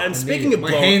 useless spe- fuck. and I need speaking it. of my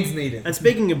blowing, hands need it. and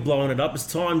speaking of blowing it up, it's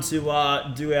time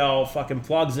to do our fucking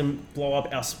plugs and blow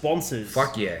up our sponsors.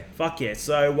 Fuck yeah. Fuck yeah.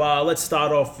 So let's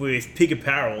start off with Pig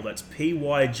Apparel. That's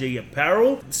PYG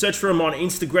Apparel. Search for them on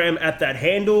Instagram at that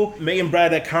handle. Me and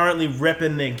Brad are currently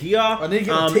repping their gear. I need to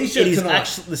get a t-shirt it is tonight.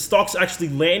 actually, the stock's actually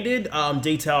landed.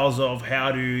 Details of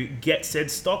how to get said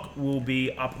stock will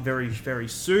be up very, very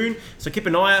soon. So keep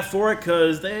an eye out for it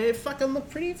because they fucking look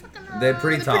pretty fucking... They're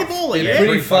pretty tough. Pretty ballsy, They're yeah?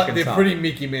 pretty fucking They're tough. pretty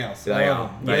Mickey Mouse. They I love are.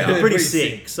 them. They Yeah, are. they're pretty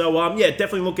sick. sick. So, yeah,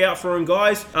 definitely look out for them,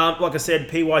 guys. Like I said,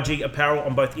 PYG Apparel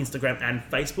on both Instagram and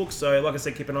Facebook. So, like I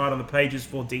said, keep an eye on the pages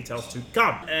for details to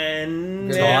come.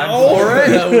 And Time now... for it.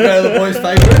 We'll go to the boys'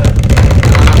 favourite.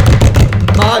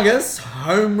 Margus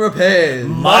Home Repairs.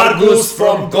 Margus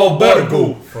from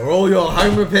Goldbergu. For all your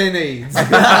home repair needs.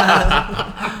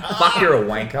 Fuck, you're a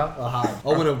wanker. I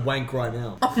want to wank right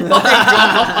now.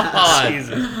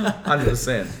 Jesus.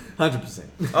 100%. 100%.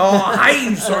 Oh, I hate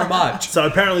him so much. So,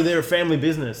 apparently they're a family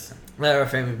business. They're a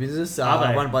family business Are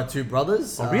they? run by 2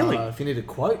 brothers. Oh, really? If you need a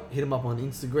quote, hit them up on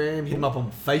Instagram, hit them up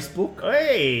on Facebook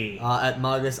Hey. at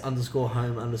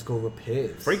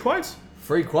Margus_home_repairs. Free quotes?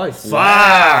 Free quotes.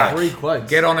 Fuck. Free quotes.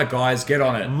 Get on it, guys. Get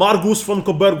on it. Margus from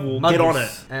Coburgo. Get on it.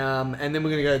 And then we're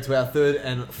going to go to our third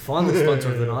and final sponsor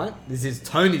of the night. This is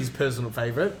Tony's personal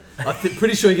favourite. I'm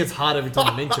pretty sure he gets hard every time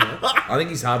I mention it. I think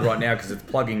he's hard right now because it's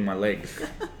plugging my leg.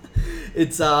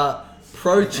 It's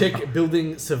ProCheck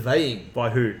Building Surveying By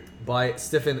who? by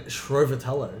Stefan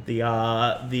Schrovatello.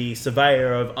 The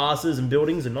surveyor of asses and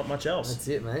buildings and not much else. That's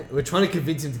it, mate. We're trying to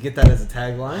convince him to get that as a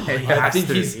tagline. He I has think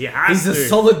to. he's He has a to.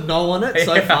 solid no on it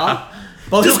so Yeah. far.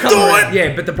 But Just he'll come do around.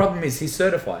 Yeah, but the problem is he's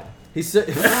certified. He's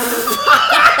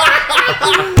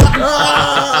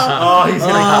Oh, he's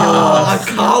gonna I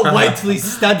can't wait till he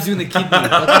stabs you in the kidney.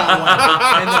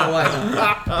 I can't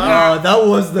wait. That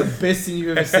was the best thing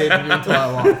you've ever said in your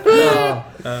entire life.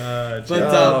 But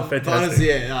fantastic. honestly,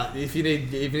 yeah, if you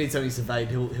need something surveyed,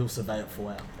 he'll survey it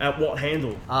for you. At what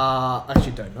handle?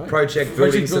 Actually, don't know. ProCheck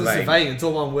Building Surveying. It's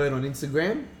all one word on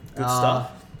Instagram. Good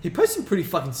stuff. He posts some pretty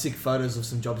fucking sick photos of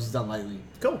some jobs he's done lately.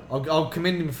 Cool. I'll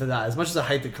commend him for that. As much as I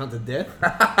hate the cunt to death,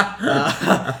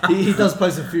 he does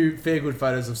post a few fair good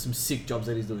photos of some sick jobs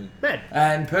that he's doing. Man.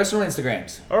 And personal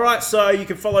Instagrams. Alright, so you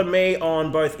can follow me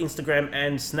on both Instagram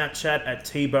and Snapchat at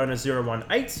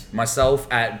tboner018. Myself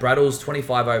at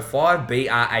Braddles2505,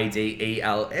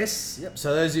 BRADELS. Yep.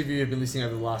 So those of you who've been listening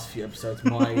over the last few episodes,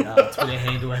 my Twitter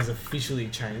handle has officially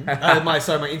changed. My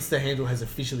Insta handle has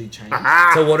officially changed.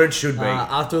 So what it should be.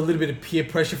 After a little bit of peer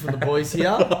pressure from the boys here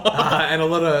and a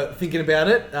lot of thinking about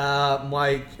it,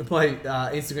 my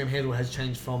Instagram handle has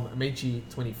changed from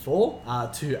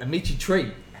Amici24 to Amici Tree.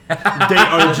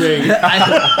 D-O-G.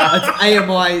 It's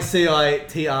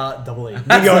AMICITREE.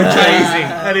 Amazing.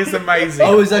 That is amazing.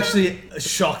 I was actually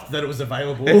shocked that it was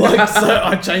available. Like, so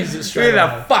I changed it Who straight the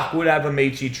away. fuck would have a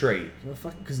Michi tree? Well,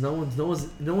 fuck, because no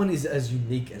one is as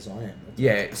unique as I am.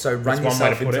 Yeah, so run one way to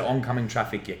yourself put into it. oncoming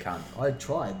traffic, you can't. I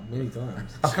tried many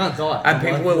times. I can't die. And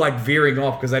people were like veering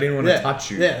off because they didn't want to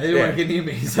touch you. Yeah, they didn't want to get near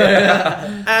me. So.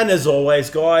 And as always,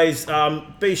 guys,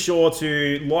 be sure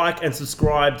to like and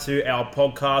subscribe to our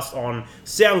podcast on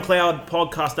SoundCloud,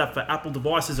 podcast app for Apple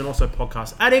devices, and also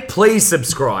Podcast Addict. Please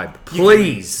subscribe. We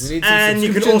Please. need some And you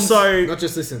can subscriptions, also- not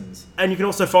just listens. And you can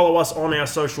also follow us on our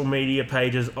social media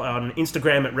pages on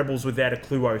Instagram at Rebels Without a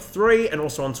Clue 03 and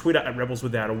also on Twitter at Rebels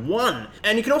Without a 1.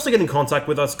 And you can also get in contact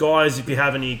with us, guys, if you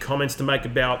have any comments to make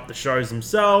about the shows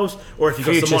themselves, or if you've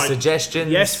got Future some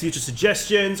suggestions. Yes, future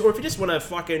suggestions, or if you just want to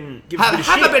fucking give us a bit of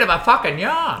Have shit. a bit of a fucking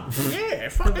yarn. Yeah,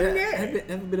 fucking Have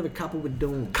yeah. a bit of a couple with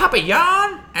Dawn. Cup of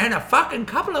yarn and a fucking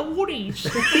couple of woodies.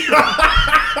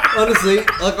 Honestly,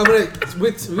 like I'm gonna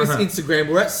with Instagram,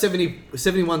 we're at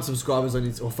 71 subscribers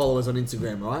or followers on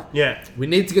Instagram, right? Yeah. We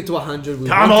need to get to 100. We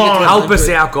Come want to get on. to Help us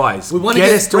 100. out, guys. We wanna Get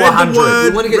get- us to spread the 100. word.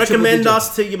 We wanna get triple Recommend digits.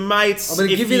 us to your mates. I'm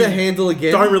gonna if give you the handle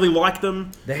again. Don't really like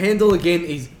them. The handle again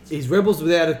is Rebels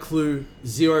Without a Clue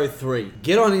 03.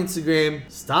 Get on Instagram,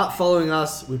 start following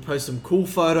us. We post some cool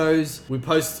photos. We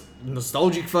post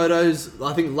nostalgic photos.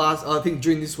 I think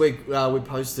during this week we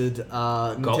posted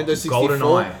Nintendo 64.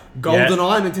 GoldenEye.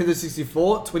 GoldenEye, Nintendo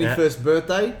 64, 21st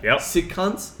birthday. Yep. Sick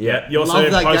cunts. Yeah. You also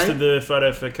Love that posted game. the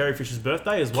photo for Carrie Fisher's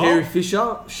birthday as well. Carrie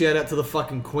Fisher, shout out to the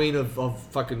fucking queen of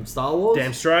fucking Star Wars.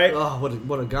 Damn straight. Oh,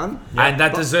 what a gun. And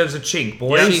that deserves a chink,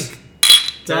 boys. Yes.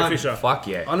 Carrie Done. Fisher. Fuck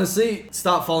yeah. Honestly,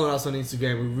 start following us on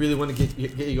Instagram. We really want to get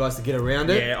you guys to get around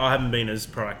it. Yeah, I haven't been as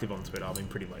proactive on Twitter. I've been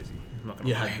pretty lazy. I'm not gonna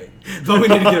You lie. have been. But we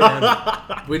need to get around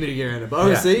it. We need to get around it. But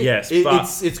honestly, Yes,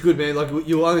 but- it's good, man. Like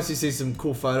you'll honestly see some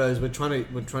cool photos. We're trying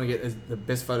to get the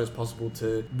best photos possible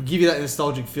to give you that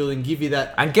nostalgic feeling, give you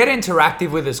that. And get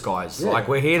interactive with us, guys. Yeah. Like,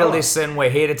 we're here to Colour. listen.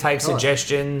 We're here to take Colour.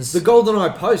 suggestions. The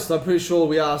GoldenEye post, I'm pretty sure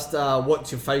we asked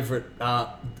what's your favourite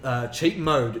cheat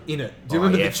mode in it. Do you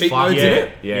remember the cheat fuck modes yeah. in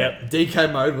it? Yeah. Yep.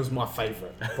 DK mode was my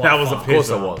favourite. That was a Of course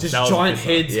pisser. it was. Just That was a giant pisser.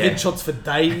 heads, Yeah. headshots for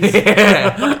days.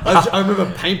 Yeah. I remember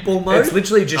paintball mode. It's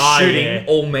literally just Oh, shooting yeah.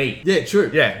 all me. Yeah,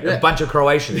 true. Yeah. A bunch of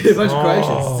Croatians. A bunch of Oh,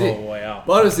 Croatians. That's it. wow.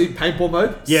 But honestly, paintball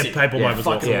mode. Yeah, sick. paintball mode was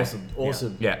fucking awesome.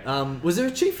 awesome. Yeah. Was there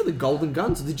a cheat for the golden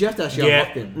guns? Or did you have to actually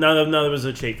unlock Yeah. them? No, there was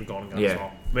a cheat for Golden Gun Yeah. as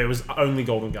well. But it was only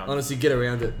Golden Gun. Honestly, get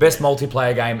around it. Best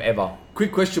multiplayer game ever.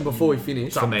 Quick question before we finish.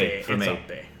 It's up me, there. for It's me. up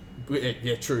there.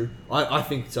 Yeah, true. I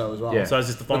think so as well. Yeah. So is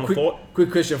this the final quick, thought? Quick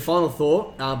question, final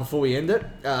thought before we end it.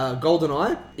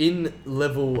 GoldenEye in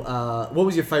level. What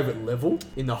was your favorite level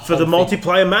in the For whole the thing?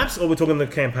 multiplayer maps, or we're talking the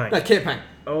campaign? No, campaign.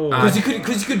 Oh, Because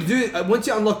you could do it once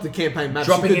you unlock the campaign maps.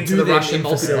 Dropping you could into do the them Russian in multiplayer.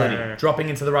 facility. Yeah. Dropping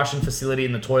into the Russian facility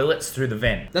in the toilets through the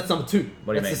vent. That's number 2.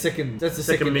 What do you that's mean? the second. That's the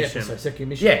Second second mission. episode. Second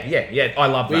mission. Yeah. I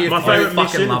love that. We- my I favorite fucking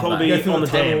mission would love probably You be go through on the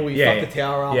the tunnel, dam. we Yeah, fuck the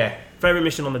tower up. Yeah. Favorite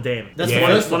mission on the dam. That's the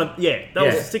One of- first one one. of- Yeah, that Yeah.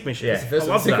 was a sick mission. Yeah. That's the first I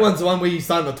one. love The second that. one's the one where you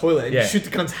start in the toilet and Yeah. you shoot the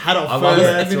cunt's hat off I love first,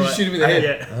 that. and then you That's shoot him in the head.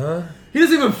 Yeah. He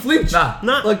doesn't even flinch. Nah.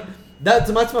 Nah. Like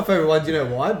that's my favorite one. Do you know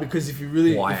why? Because if you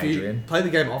really Why, if you Adrian? play the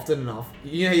game often enough,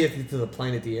 you know how you have to get to the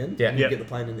plane at the end. Yeah. And you Yep. get the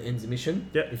plane in the end of the mission.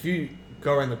 Yep. If you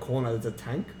go around the corner, there's a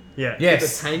tank. Yeah.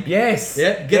 Yes. the tank. Yes.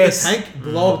 Yeah. Get Yes. the tank,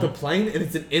 blow up the plane, and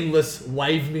it's an endless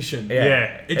wave mission. Yeah. Yeah.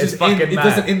 It It's just fucking it mad.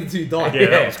 doesn't end until you die. Yeah,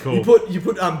 that was cool. You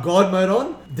put God mode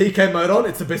on, DK mode on.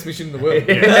 It's the best mission in the world.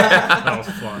 Yeah, that was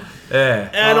fun. Yeah.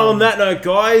 And on that note,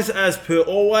 guys, as per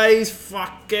always,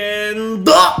 fucking